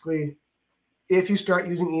statistically, if you start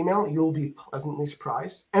using email, you'll be pleasantly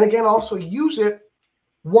surprised. And again, also use it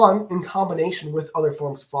in combination with other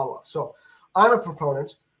forms of follow-up. So I'm a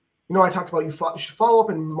proponent. I talked about you should follow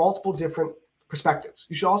up in multiple different perspectives.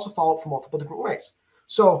 You should also follow up from multiple different ways.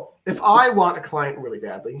 So if I want a client really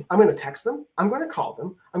badly, I'm going to text them. I'm going to call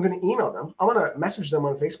them. I'm going to email them. I'm going to message them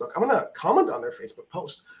on Facebook. I'm going to comment on their Facebook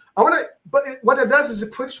post. But what that does is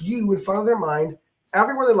it puts you in front of their mind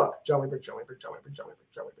everywhere they look. Jon Weberg, Jon Weberg, Jon Weberg, Jon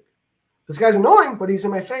Weberg, Jon Weberg. This guy's annoying, but he's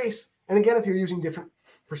in my face. And again, if you're using different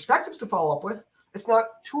perspectives to follow up with, it's not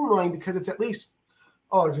too annoying because it's at least,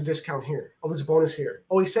 oh, there's a discount here. Oh, there's a bonus here.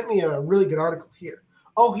 Oh, he sent me a really good article here.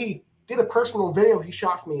 Oh, he did a personal video he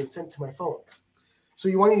shot for me and sent it to my phone. So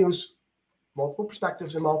you want to use multiple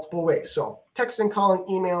perspectives in multiple ways. So texting, calling,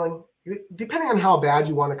 emailing, depending on how bad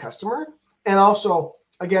you want a customer. And also,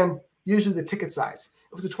 again, usually the ticket size.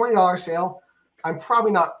 If it's a $20 sale, I'm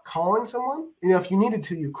probably not calling someone. If you needed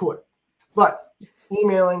to, you could. But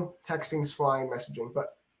emailing, texting's fine, messaging.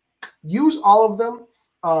 But use all of them.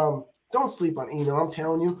 Don't sleep on email, I'm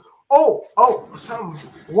telling you.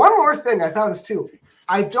 One more thing, I thought of this too.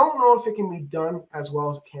 I don't know if it can be done as well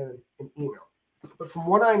as it can in email. But from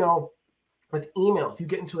what I know, with email, if you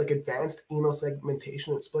get into like advanced email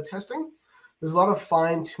segmentation and split testing, there's a lot of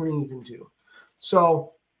fine tuning you can do.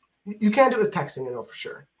 So you can do it with texting, I know for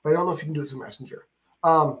sure, but I don't know if you can do it through Messenger.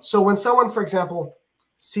 So when someone, for example,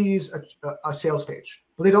 sees a sales page,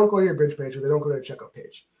 but they don't go to your bridge page or they don't go to your checkout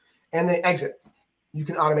page, and they exit, you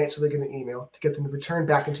can automate so they get an email to get them to return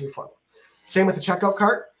back into your funnel. Same with the checkout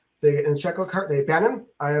cart. In the checkout cart, they abandon.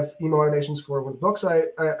 I have email automations for one of the books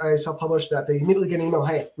I self-published that they immediately get an email,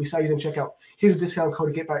 hey, we saw you didn't check out. Here's a discount code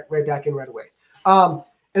to get right back in right away.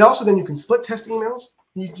 And also then you can split test emails.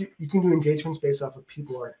 You can do engagements based off of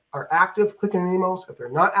people are active clicking on emails, if they're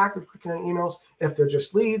not active clicking on emails, if they're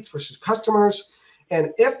just leads versus customers.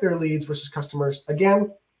 And if they're leads versus customers,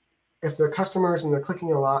 again, if they're customers and they're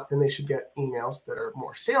clicking a lot, then they should get emails that are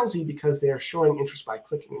more salesy because they are showing interest by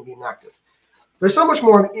clicking and being active. There's so much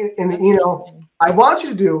more in the email I want you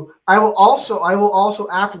to do. I will also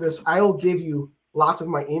after this, I will give you lots of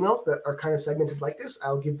my emails that are kind of segmented like this.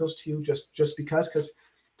 I'll give those to you just because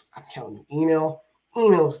I'm telling you,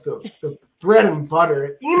 email's the bread and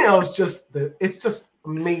butter. Email is it's just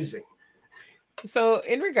amazing. So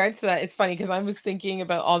in regards to that, it's funny because I was thinking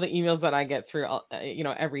about all the emails that I get through,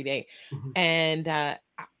 every day. Mm-hmm. And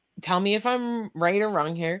tell me if I'm right or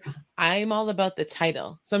wrong here. I'm all about the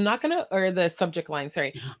title. So I'm not going to, or the subject line,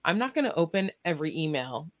 sorry. I'm not going to open every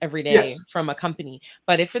email every day from a company.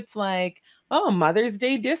 But if it's like, Mother's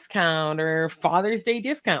Day discount or Father's Day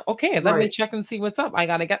discount. Okay, let me check and see what's up. I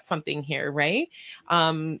got to get something here, right?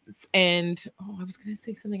 And I was going to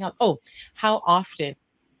say something else. How often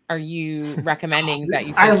are you recommending that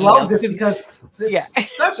you send I love emails? this because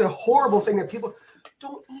it's such a horrible thing that people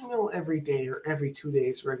don't email every day or every 2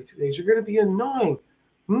 days or every 3 days. You're going to be annoying.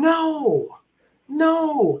 No.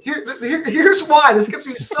 Here's why. This gets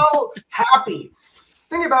me so happy.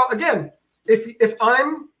 Think about, again, if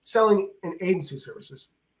I'm selling an agency services,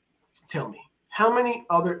 tell me, how many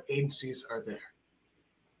other agencies are there?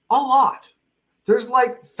 A lot. There's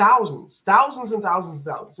like thousands and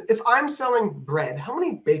thousands. If I'm selling bread, how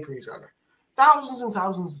many bakeries are there? Thousands and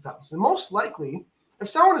thousands and thousands. And most likely, if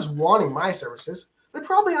someone is wanting my services, they're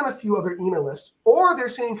probably on a few other email lists, or they're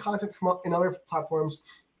seeing content in other platforms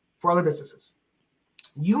for other businesses.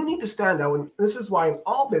 You need to stand out, and this is why in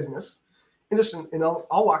all business, in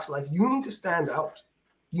all walks of life, you need to stand out.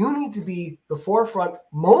 You need to be the forefront,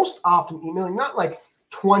 most often emailing, not like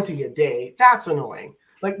 20 a day. That's annoying.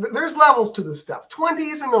 Like there's levels to this stuff. 20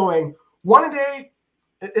 is annoying. 1 a day.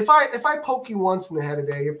 If I poke you once in the head a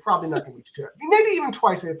day, you're probably not going to be too happy. Maybe even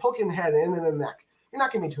twice a day, poke you in the head and then in the neck. You're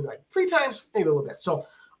not going to be too happy. 3 times, maybe a little bit. So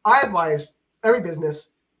I advise every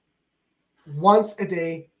business once a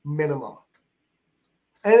day minimum.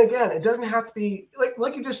 And again, it doesn't have to be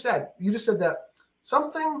like you just said. You just said that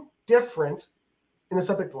something different in the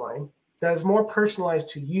subject line that is more personalized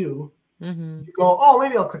to you. Mm-hmm. You go,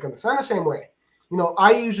 maybe I'll click on this. I'm the same way.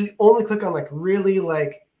 I usually only click on really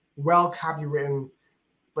well copywritten,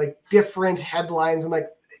 different headlines. I'm like,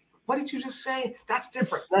 what did you just say? That's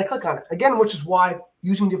different. And I click on it again, which is why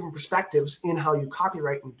using different perspectives in how you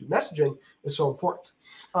copyright and do messaging is so important.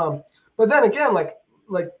 But then again, like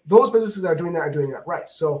those businesses that are doing that right.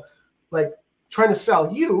 So trying to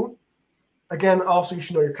sell you, again, also you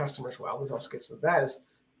should know your customers well. This also gets to that is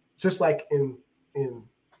just like in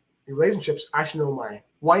relationships, I should know my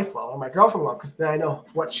wife well or my girlfriend well because then I know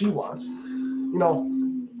what she wants.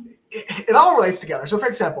 It all relates together. So for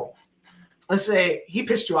example, let's say he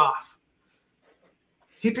pissed you off.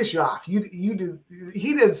 He did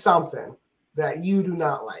something that you do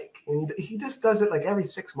not like. And he just does it every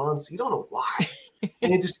 6 months. You don't know why.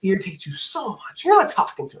 And it just irritates you so much. You're not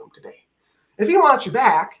talking to him today. If he wants you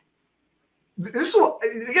back, this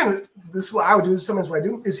is what I would do. Sometimes what I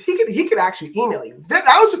do is he could actually email you. That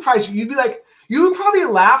would surprise you. You would probably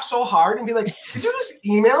laugh so hard and be like, did you just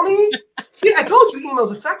email me? See, I told you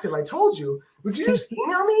email's effective. I told you. Would you just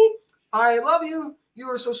email me? I love you. You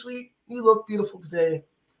are so sweet. You look beautiful today.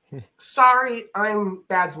 Sorry, I'm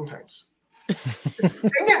bad sometimes.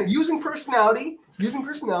 Again, using personality in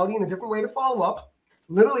a different way to follow up,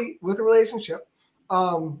 literally with a relationship,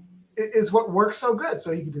 is what works so good.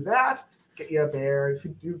 So you can do that, get you a bear,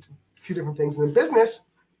 do a few different things. And in business,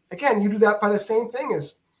 again, you do that by the same thing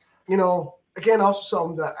as, again, also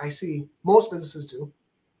something that I see most businesses do,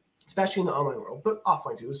 especially in the online world, but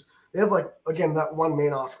offline too, is they have like, again, that one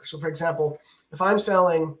main offer. So for example, if I'm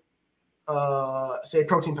selling, say,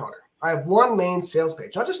 protein powder, I have one main sales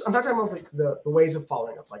page. I'm not talking about like the ways of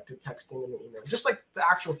following up, like the texting and the email, just like the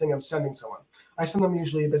actual thing I'm sending someone. I send them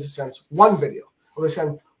usually, a business sends one video, or they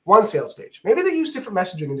send one sales page. Maybe they use different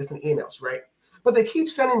messaging and different emails, right? But they keep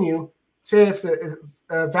sending you, say if it's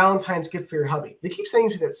a Valentine's gift for your hubby, they keep sending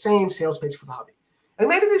you to that same sales page for the hubby. And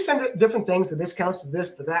maybe they send different things, the discounts to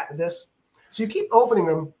this, to that, to this. So you keep opening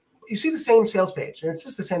them, you see the same sales page, and it's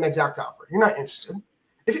just the same exact offer. You're not interested.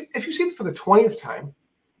 If you see it for the 20th time,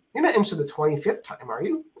 you're not interested the 25th time, are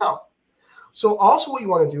you? No. So also what you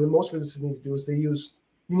want to do, and most businesses need to do, is you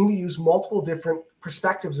need to use multiple different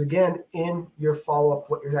perspectives again in your follow-up,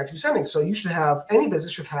 what you're actually sending. So any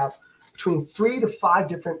business should have between 3 to 5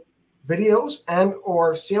 different videos and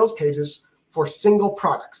or sales pages for single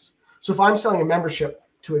products. So if I'm selling a membership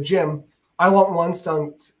to a gym, I want one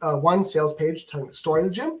sales page telling the story of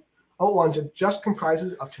the gym. I want one that just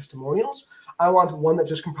comprises of testimonials. I want one that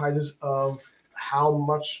just comprises of how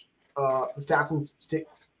much the stats and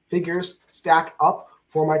figures stack up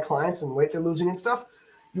for my clients and weight they're losing and stuff.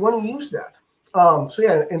 You want to use that. So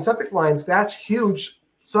yeah, in subject lines, that's huge.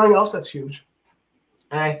 Something else that's huge,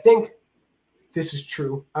 and I think this is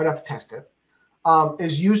true, I'd have to test it,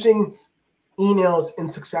 is using emails in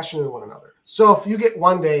succession with one another. So if you get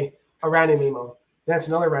one day a random email, that's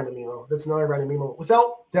another random email, that's another random email,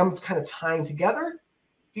 without them kind of tying together,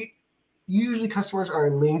 usually customers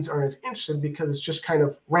leads aren't as interested because it's just kind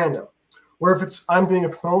of random. Where if I'm doing a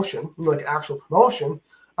promotion, like actual promotion,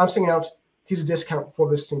 I'm saying out, here's a discount for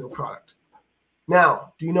this single product.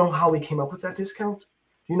 Now, do you know how we came up with that discount?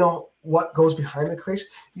 Do you know what goes behind the creation?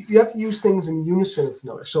 You have to use things in unison with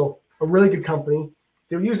another. So a really good company,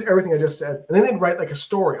 they would use everything I just said, and then they'd write like a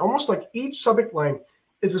story, almost like each subject line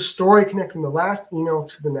is a story connecting the last email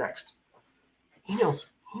to the next.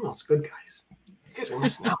 Email's good, guys. You guys are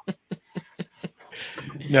missing out.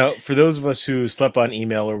 Now, for those of us who slept on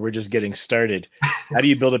email or we're just getting started, how do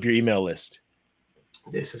you build up your email list?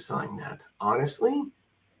 This is something that, honestly,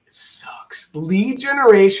 it sucks. Lead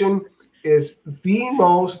generation is the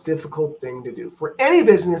most difficult thing to do for any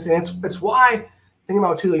business, and it's why, think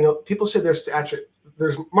about too, people say there's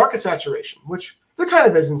market saturation, which there kind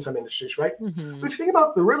of is in some industries, right? Mm-hmm. But if you think about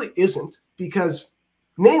it, there really isn't, because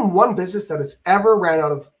name one business that has ever ran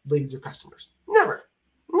out of leads or customers.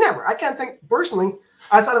 Never. I can't think personally.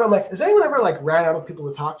 I thought about has anyone ever ran out of people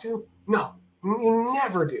to talk to? No, you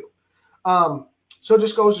never do. So it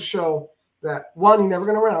just goes to show that one, you're never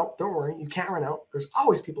going to run out. Don't worry, you can't run out. There's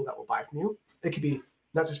always people that will buy from you. It could be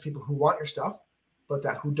not just people who want your stuff, but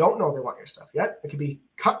that who don't know they want your stuff yet. It could be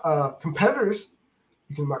competitors.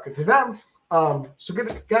 You can market to them. So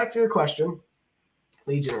get back to your question.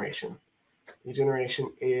 Lead generation. Lead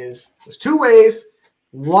generation there's two ways.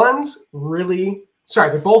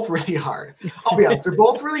 They're both really hard. I'll be honest, they're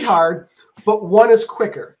both really hard, but one is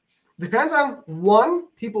quicker. Depends on one,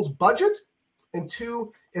 people's budget, and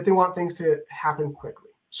two, if they want things to happen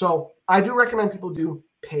quickly. So I do recommend people do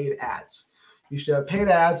paid ads. You should have paid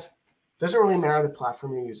ads. Doesn't really matter the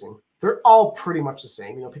platform you're using. They're all pretty much the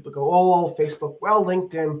same. People go, oh, Facebook, well,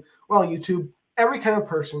 LinkedIn, well, YouTube. Every kind of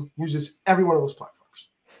person uses every one of those platforms,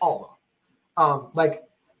 all of them.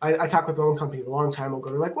 I talked with my own company a long time ago.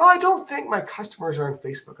 They're like, well, I don't think my customers are on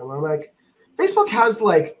Facebook. And I'm like, Facebook has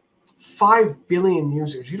 5 billion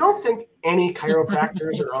users. You don't think any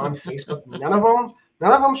chiropractors are on Facebook?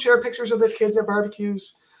 None of them share pictures of their kids at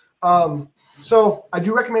barbecues. So I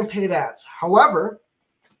do recommend paid ads. However,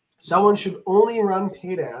 someone should only run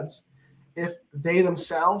paid ads if they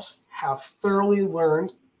themselves have thoroughly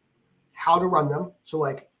learned how to run them. So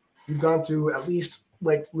you've gone through at least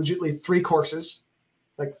legitimately 3 courses.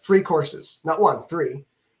 3 courses, not 1, 3,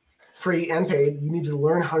 free and paid. You need to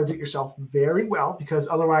learn how to do it yourself very well, because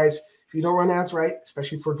otherwise, if you don't run ads right,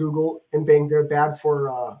 especially for Google and Bing, they're bad for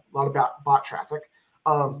a lot of bot traffic.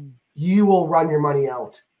 You will run your money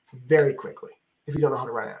out very quickly if you don't know how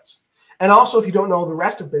to run ads. And also, if you don't know the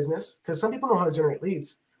rest of business, because some people know how to generate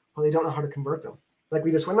leads, but they don't know how to convert them. Like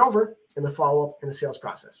we just went over in the follow-up and the sales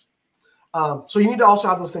process. So you need to also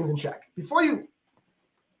have those things in check.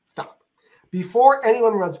 Before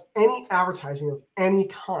anyone runs any advertising of any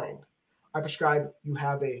kind, I prescribe you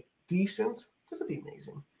have a decent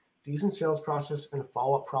sales process and a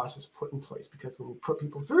follow-up process put in place, because when you put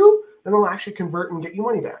people through, then they'll actually convert and get you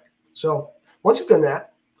money back. So once you've done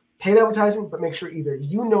that, paid advertising, but make sure either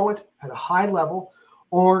you know it at a high level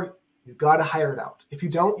or you got to hire it out. If you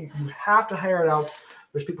don't, you have to hire it out.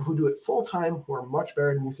 There's people who do it full-time who are much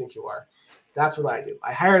better than you think you are. That's what I do.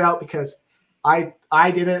 I hire it out because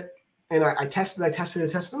I did it, and I tested,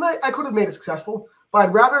 and I could have made it successful. But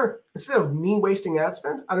I'd rather, instead of me wasting ad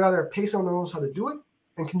spend, I'd rather pay someone who knows how to do it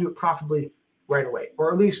and can do it profitably right away,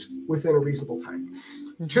 or at least within a reasonable time.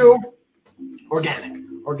 Mm-hmm. 2, organic.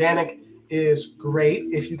 Organic is great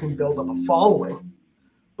if you can build up a following,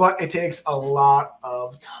 but it takes a lot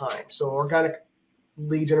of time. So organic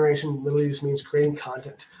lead generation literally just means creating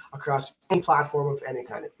content across any platform of any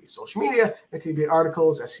kind. It could be social media, it could be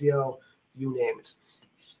articles, SEO, you name it.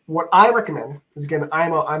 What I recommend is, again,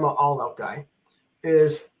 I'm an all-out guy,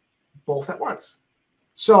 is both at once.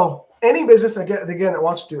 So any business that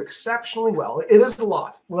wants to do exceptionally well, it is a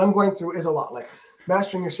lot. What I'm going through is a lot. Like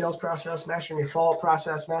mastering your sales process, mastering your follow-up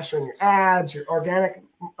process, mastering your ads, your organic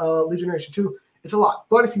lead generation too. It's a lot.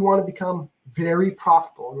 But if you want to become very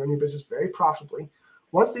profitable and run your business very profitably,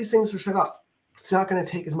 once these things are set up, it's not going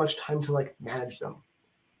to take as much time to like manage them.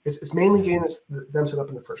 It's mainly getting them set up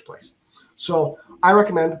in the first place. So I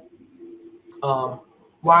recommend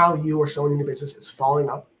while you or someone in your business is following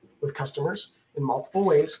up with customers in multiple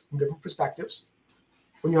ways from different perspectives,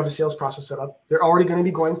 when you have a sales process set up, they're already going to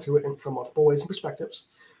be going through it from multiple ways and perspectives.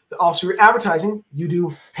 Also, your advertising, you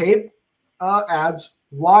do paid ads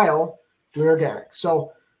while doing organic.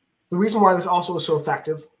 So the reason why this also is so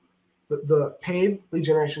effective, the paid lead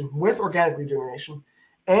generation with organic lead generation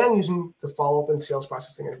and using the follow-up and sales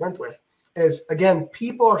processing I went with, is, again,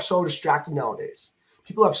 people are so distracted nowadays.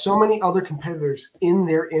 People have so many other competitors in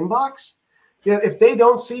their inbox that if they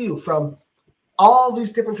don't see you from all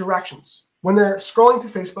these different directions, when they're scrolling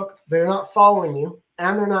through Facebook, they're not following you,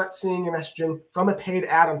 and they're not seeing your messaging from a paid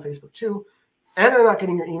ad on Facebook too, and they're not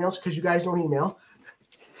getting your emails because you guys don't email.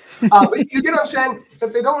 You get what I'm saying?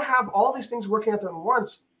 If they don't have all these things working at them at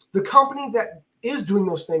once, the company that is doing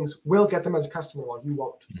those things will get them as a customer while you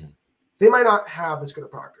won't. Mm-hmm. They might not have as good a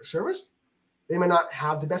product or service. They might not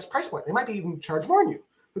have the best price point. They might be even charge more than you.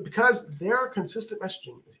 But because their consistent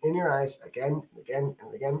messaging is in your eyes again and again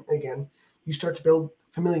and again and again, you start to build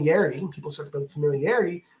familiarity, and people start to build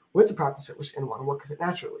familiarity with the product and service and want to work with it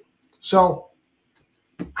naturally. So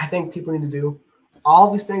I think people need to do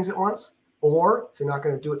all these things at once, or if they're not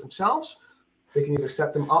going to do it themselves, they can either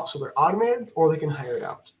set them up so they're automated, or they can hire it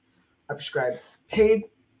out. I prescribe paid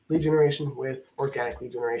lead generation with organic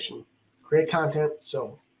lead generation. Great content.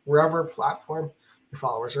 So wherever platform your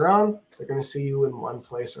followers are on, they're going to see you in one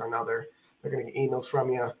place or another. They're going to get emails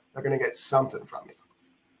from you. They're going to get something from you.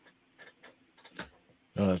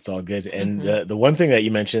 Oh, that's all good. And the one thing that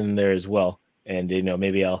you mentioned there as well, and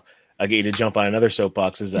maybe I'll get you to jump on another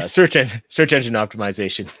soapbox, is search engine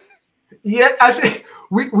optimization. Yeah, I say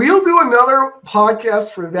we'll do another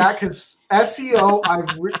podcast for that, because SEO.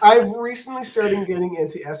 I've recently started getting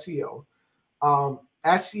into SEO.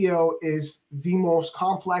 SEO is the most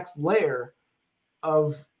complex layer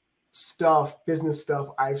of business stuff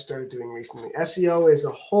I've started doing recently. SEO is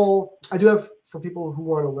a whole. I do have, for people who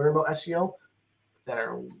want to learn about SEO that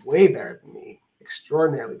are way better than me,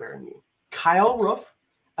 extraordinarily better than me, Kyle Roof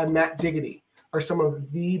and Matt Diggity are some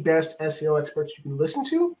of the best SEO experts you can listen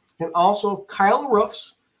to. And also Kyle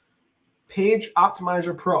Roof's Page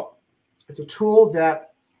Optimizer Pro. It's a tool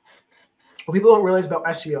that what people don't realize about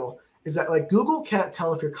SEO is that, like, Google can't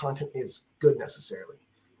tell if your content is good necessarily,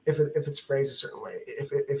 if it's phrased a certain way,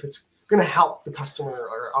 if it's going to help the customer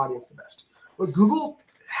or audience the best. What Google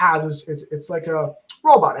has is it's like a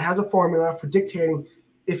robot. It has a formula for dictating,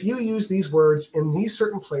 if you use these words in these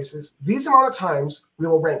certain places, these amount of times, we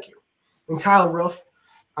will rank you. And Kyle Roof,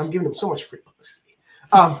 I'm giving him so much free publicity.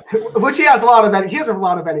 Which he has a lot of. He has a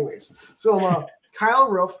lot of anyways. So Kyle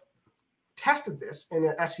Roof tested this in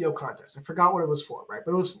an SEO contest. I forgot what it was for, right?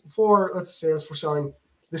 But it was for, let's say, it was for selling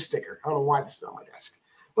this sticker. I don't know why this is on my desk,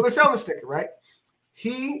 but they're selling the sticker, right?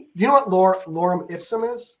 You know what lorem ipsum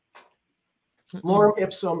is? Lorem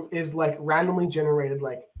ipsum is like randomly generated,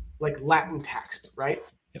 like Latin text, right?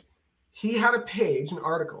 Yep. He had a page, an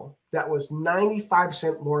article that was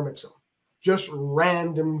 95% lorem ipsum, just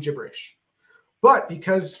random gibberish. But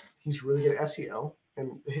because he's really good at SEO,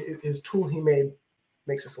 and his tool he made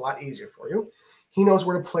makes this a lot easier for you, he knows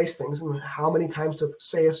where to place things and how many times to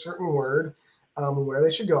say a certain word, where they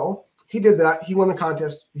should go. He did that. He won the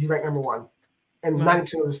contest. He ranked #1, and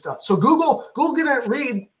 90% of his stuff. So Google didn't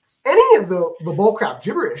read any of the bullcrap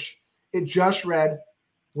gibberish. It just read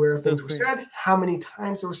where things were said, how many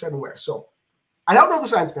times they were said, and where. So I don't know the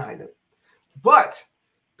science behind it, but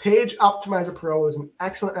Page Optimizer Pro is an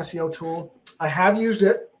excellent SEO tool. I have used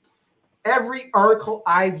it. Every article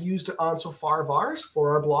I've used it on so far of ours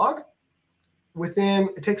for our blog,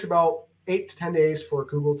 it takes about 8 to 10 days for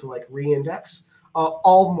Google to like re-index.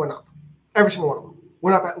 All of them went up. Every single one of them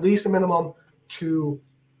went up at least a minimum to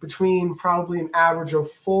between probably an average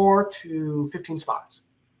of 4 to 15 spots.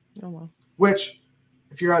 Oh, wow. Which,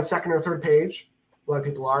 if you're on second or third page, a lot of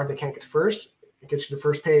people are, they can't get to first. It gets you to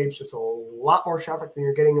first page. It's a lot more traffic than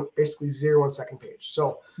you're getting basically 0 on second page.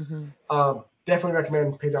 So definitely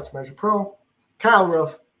recommend Page Optimizer Pro, Kyle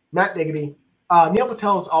Roof, Matt Diggity. Neil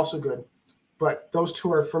Patel is also good, but those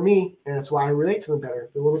two are for me, and that's why I relate to them better.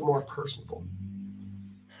 They're a little bit more personable.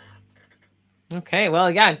 Okay, well,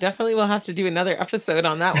 yeah, definitely we'll have to do another episode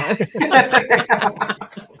on that one.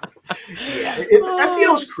 Yeah,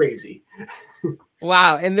 SEO's crazy.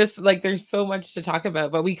 Wow, and this, like, there's so much to talk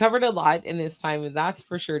about, but we covered a lot in this time, that's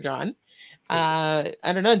for sure, Jon. I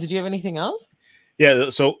don't know, did you have anything else? Yeah,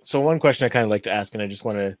 so one question I kind of like to ask, and I just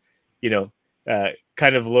want to,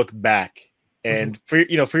 kind of look back, and for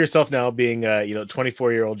yourself now being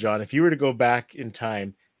 24-year-old Jon, if you were to go back in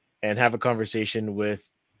time and have a conversation with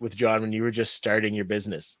Jon when you were just starting your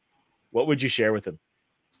business, what would you share with him?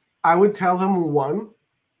 I would tell him, one,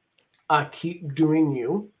 keep doing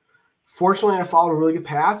you. Fortunately, I followed a really good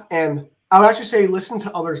path, and I would actually say listen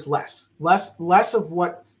to others less of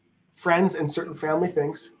what friends and certain family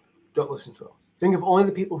thinks. Don't listen to them. Think of only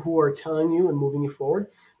the people who are telling you and moving you forward.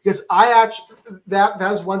 Because that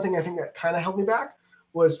is one thing I think that kind of held me back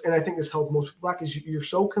was, and I think this held most people back, is you're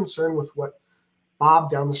so concerned with what Bob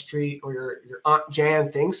down the street or your Aunt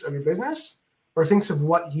Jan thinks of your business, or thinks of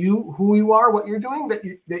who you are, what you're doing,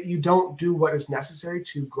 that you don't do what is necessary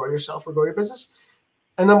to grow yourself or grow your business.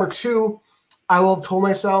 And number two, I will have told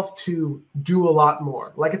myself to do a lot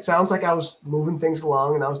more. Like, it sounds like I was moving things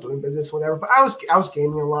along and I was doing business, whatever, but I was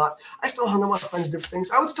gaming a lot. I still hung out with my friends, different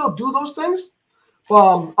things. I would still do those things.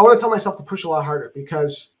 Well, I want to tell myself to push a lot harder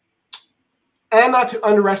and not to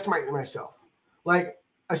underestimate myself. Like,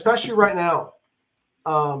 especially right now,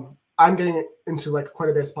 I'm getting into like quite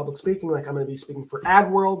a bit of public speaking. Like, I'm going to be speaking for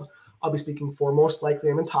AdWorld. I'll be speaking for, most likely,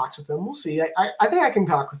 I'm in talks with them. We'll see. I think I can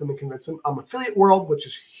talk with them and convince them. Affiliate World, which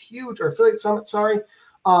is huge, or Affiliate Summit, sorry,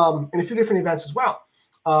 and a few different events as well.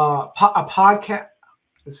 A podcast.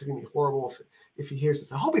 This is going to be horrible if he hears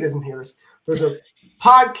this. I hope he doesn't hear this. There's a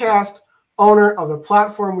podcast owner of the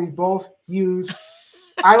platform we both use.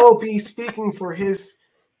 I will be speaking for his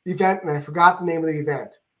event, and I forgot the name of the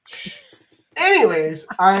event. Anyways,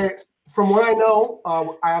 from what I know,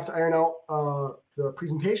 I have to iron out the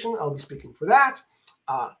presentation. I'll be speaking for that.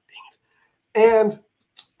 Dang it. And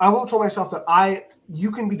I will tell myself that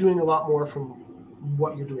you can be doing a lot more from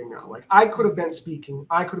what you're doing now. Like, I could have been speaking.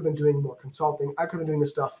 I could have been doing more consulting. I could have been doing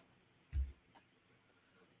this stuff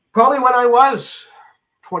probably when I was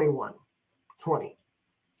 21, 20.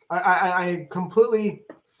 I completely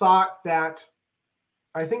thought that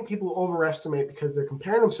I think people overestimate because they're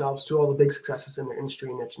comparing themselves to all the big successes in their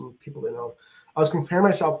industry niche and people they know. I was comparing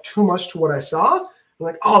myself too much to what I saw. I'm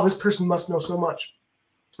like, oh, this person must know so much.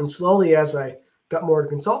 And slowly, as I got more into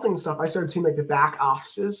consulting and stuff, I started seeing like the back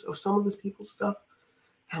offices of some of this people's stuff.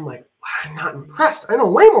 And I'm like, wow, I'm not impressed. I know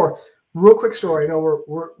way more. Real quick story. I know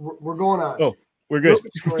we're going on. Oh, we're good.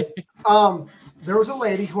 There was a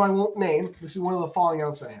lady who I won't name. This is one of the falling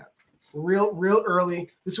outs I had. Real early.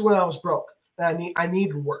 This is when I was broke. And I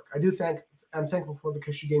needed work. I'm thankful for it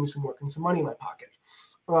because she gave me some work and some money in my pocket.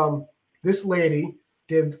 This lady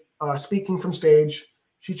did speaking from stage.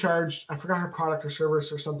 She charged, I forgot her product or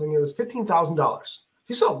service or something. It was $15,000.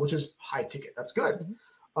 She sold, which is high ticket. That's good.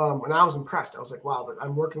 And I was impressed. I was like, wow,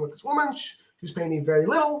 I'm working with this woman. She was paying me very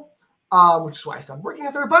little, which is why I stopped working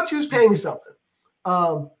with her, but she was paying me something.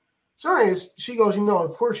 So anyways, she goes,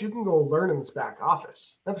 of course you can go learn in this back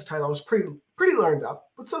office. At this time, I was pretty learned up,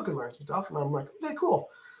 but still could learn some stuff. And I'm like, okay, cool.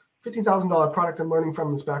 $15,000 product I'm learning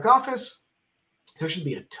from this back office. There should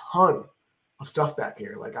be a ton of stuff back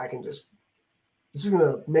here. Like, this is going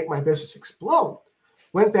to make my business explode.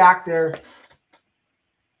 Went back there.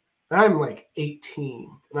 And I'm like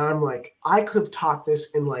 18. And I'm like, I could have taught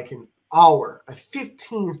this in like an hour, a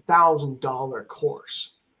 $15,000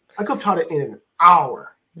 course. I could have taught it in an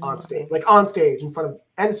hour on stage in front of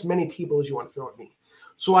as many people as you want to throw at me.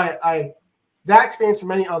 So that experience and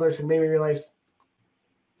many others have made me realize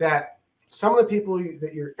that some of the people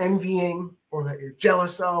that you're envying or that you're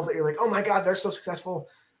jealous of, that you're like, oh my God, they're so successful.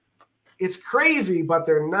 It's crazy, but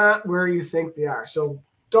they're not where you think they are. So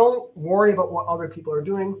don't worry about what other people are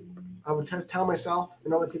doing. I would tell myself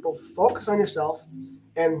and other people, focus on yourself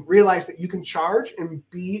and realize that you can charge and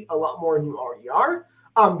be a lot more than you already are,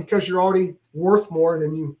 because you're already worth more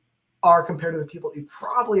than you are compared to the people you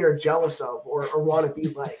probably are jealous of or want to be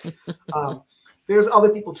like. There's other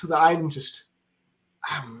people too that I am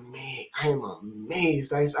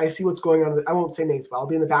amazed. I see what's going on. I won't say names, but I'll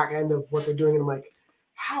be in the back end of what they're doing. And I'm like,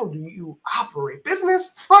 how do you operate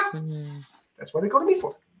business? But that's why they go to me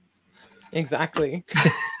for. Exactly.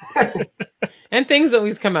 And things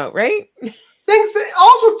always come out, right? That's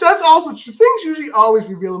also true. Things usually always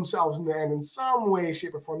reveal themselves in the end in some way,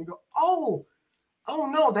 shape, or form. You go, oh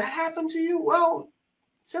no, that happened to you? Well,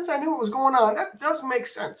 since I knew what was going on, that does make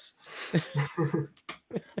sense.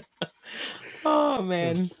 Oh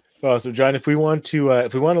man. Well, so Jon, if we want to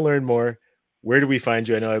learn more, where do we find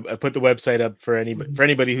you? I know I put the website up for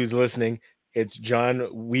anybody who's listening. It's Jon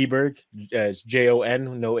Weberg,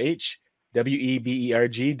 JON no H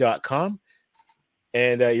WEBERG.com.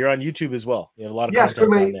 And you're on YouTube as well. You have a lot of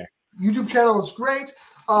content on there. YouTube channel is great.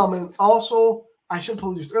 And also, I should have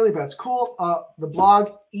told you this earlier, but it's cool. The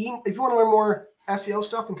blog, if you want to learn more SEO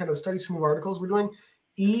stuff and kind of study some of the articles we're doing,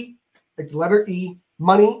 like the letter E,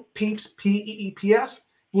 Money Peeps, PEEPS,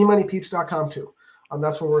 emoneypeeps.com too.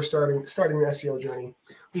 That's where we're starting the SEO journey.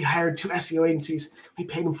 We hired 2 SEO agencies. We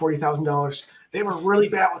paid them $40,000. They were really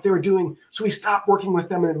bad at what they were doing, so we stopped working with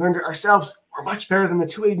them and learned it ourselves. We're much better than the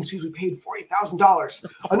 2 agencies we paid $40,000.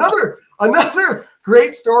 Another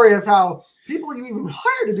great story of how people you even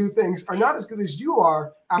hire to do things are not as good as you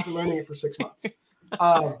are after learning it for 6 months.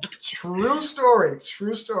 True story.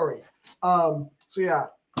 So yeah,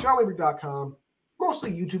 JonWeberg.com,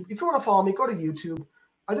 mostly YouTube. If you want to follow me, go to YouTube.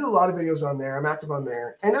 I do a lot of videos on there. I'm active on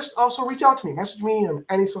there. And just also reach out to me. Message me on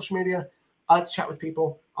any social media. I like to chat with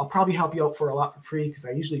people. I'll probably help you out for a lot for free because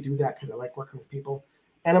I usually do that because I like working with people.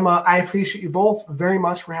 And I appreciate you both very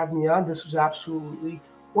much for having me on. This was absolutely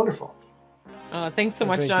wonderful. Thanks so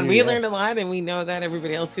much, Jon. We learned a lot, and we know that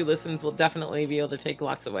everybody else who listens will definitely be able to take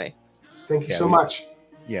lots away. Thank you so much.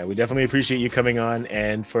 Yeah, we definitely appreciate you coming on.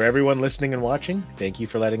 And for everyone listening and watching, thank you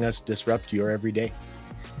for letting us disrupt your everyday.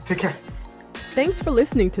 Take care. Thanks for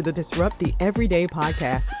listening to the Disrupt the Everyday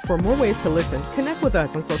podcast. For more ways to listen, connect with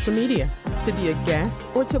us on social media. To be a guest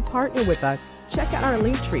or to partner with us, check out our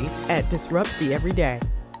link tree at Disrupt the Everyday.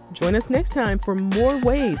 Join us next time for more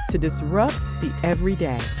ways to disrupt the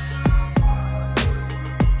everyday.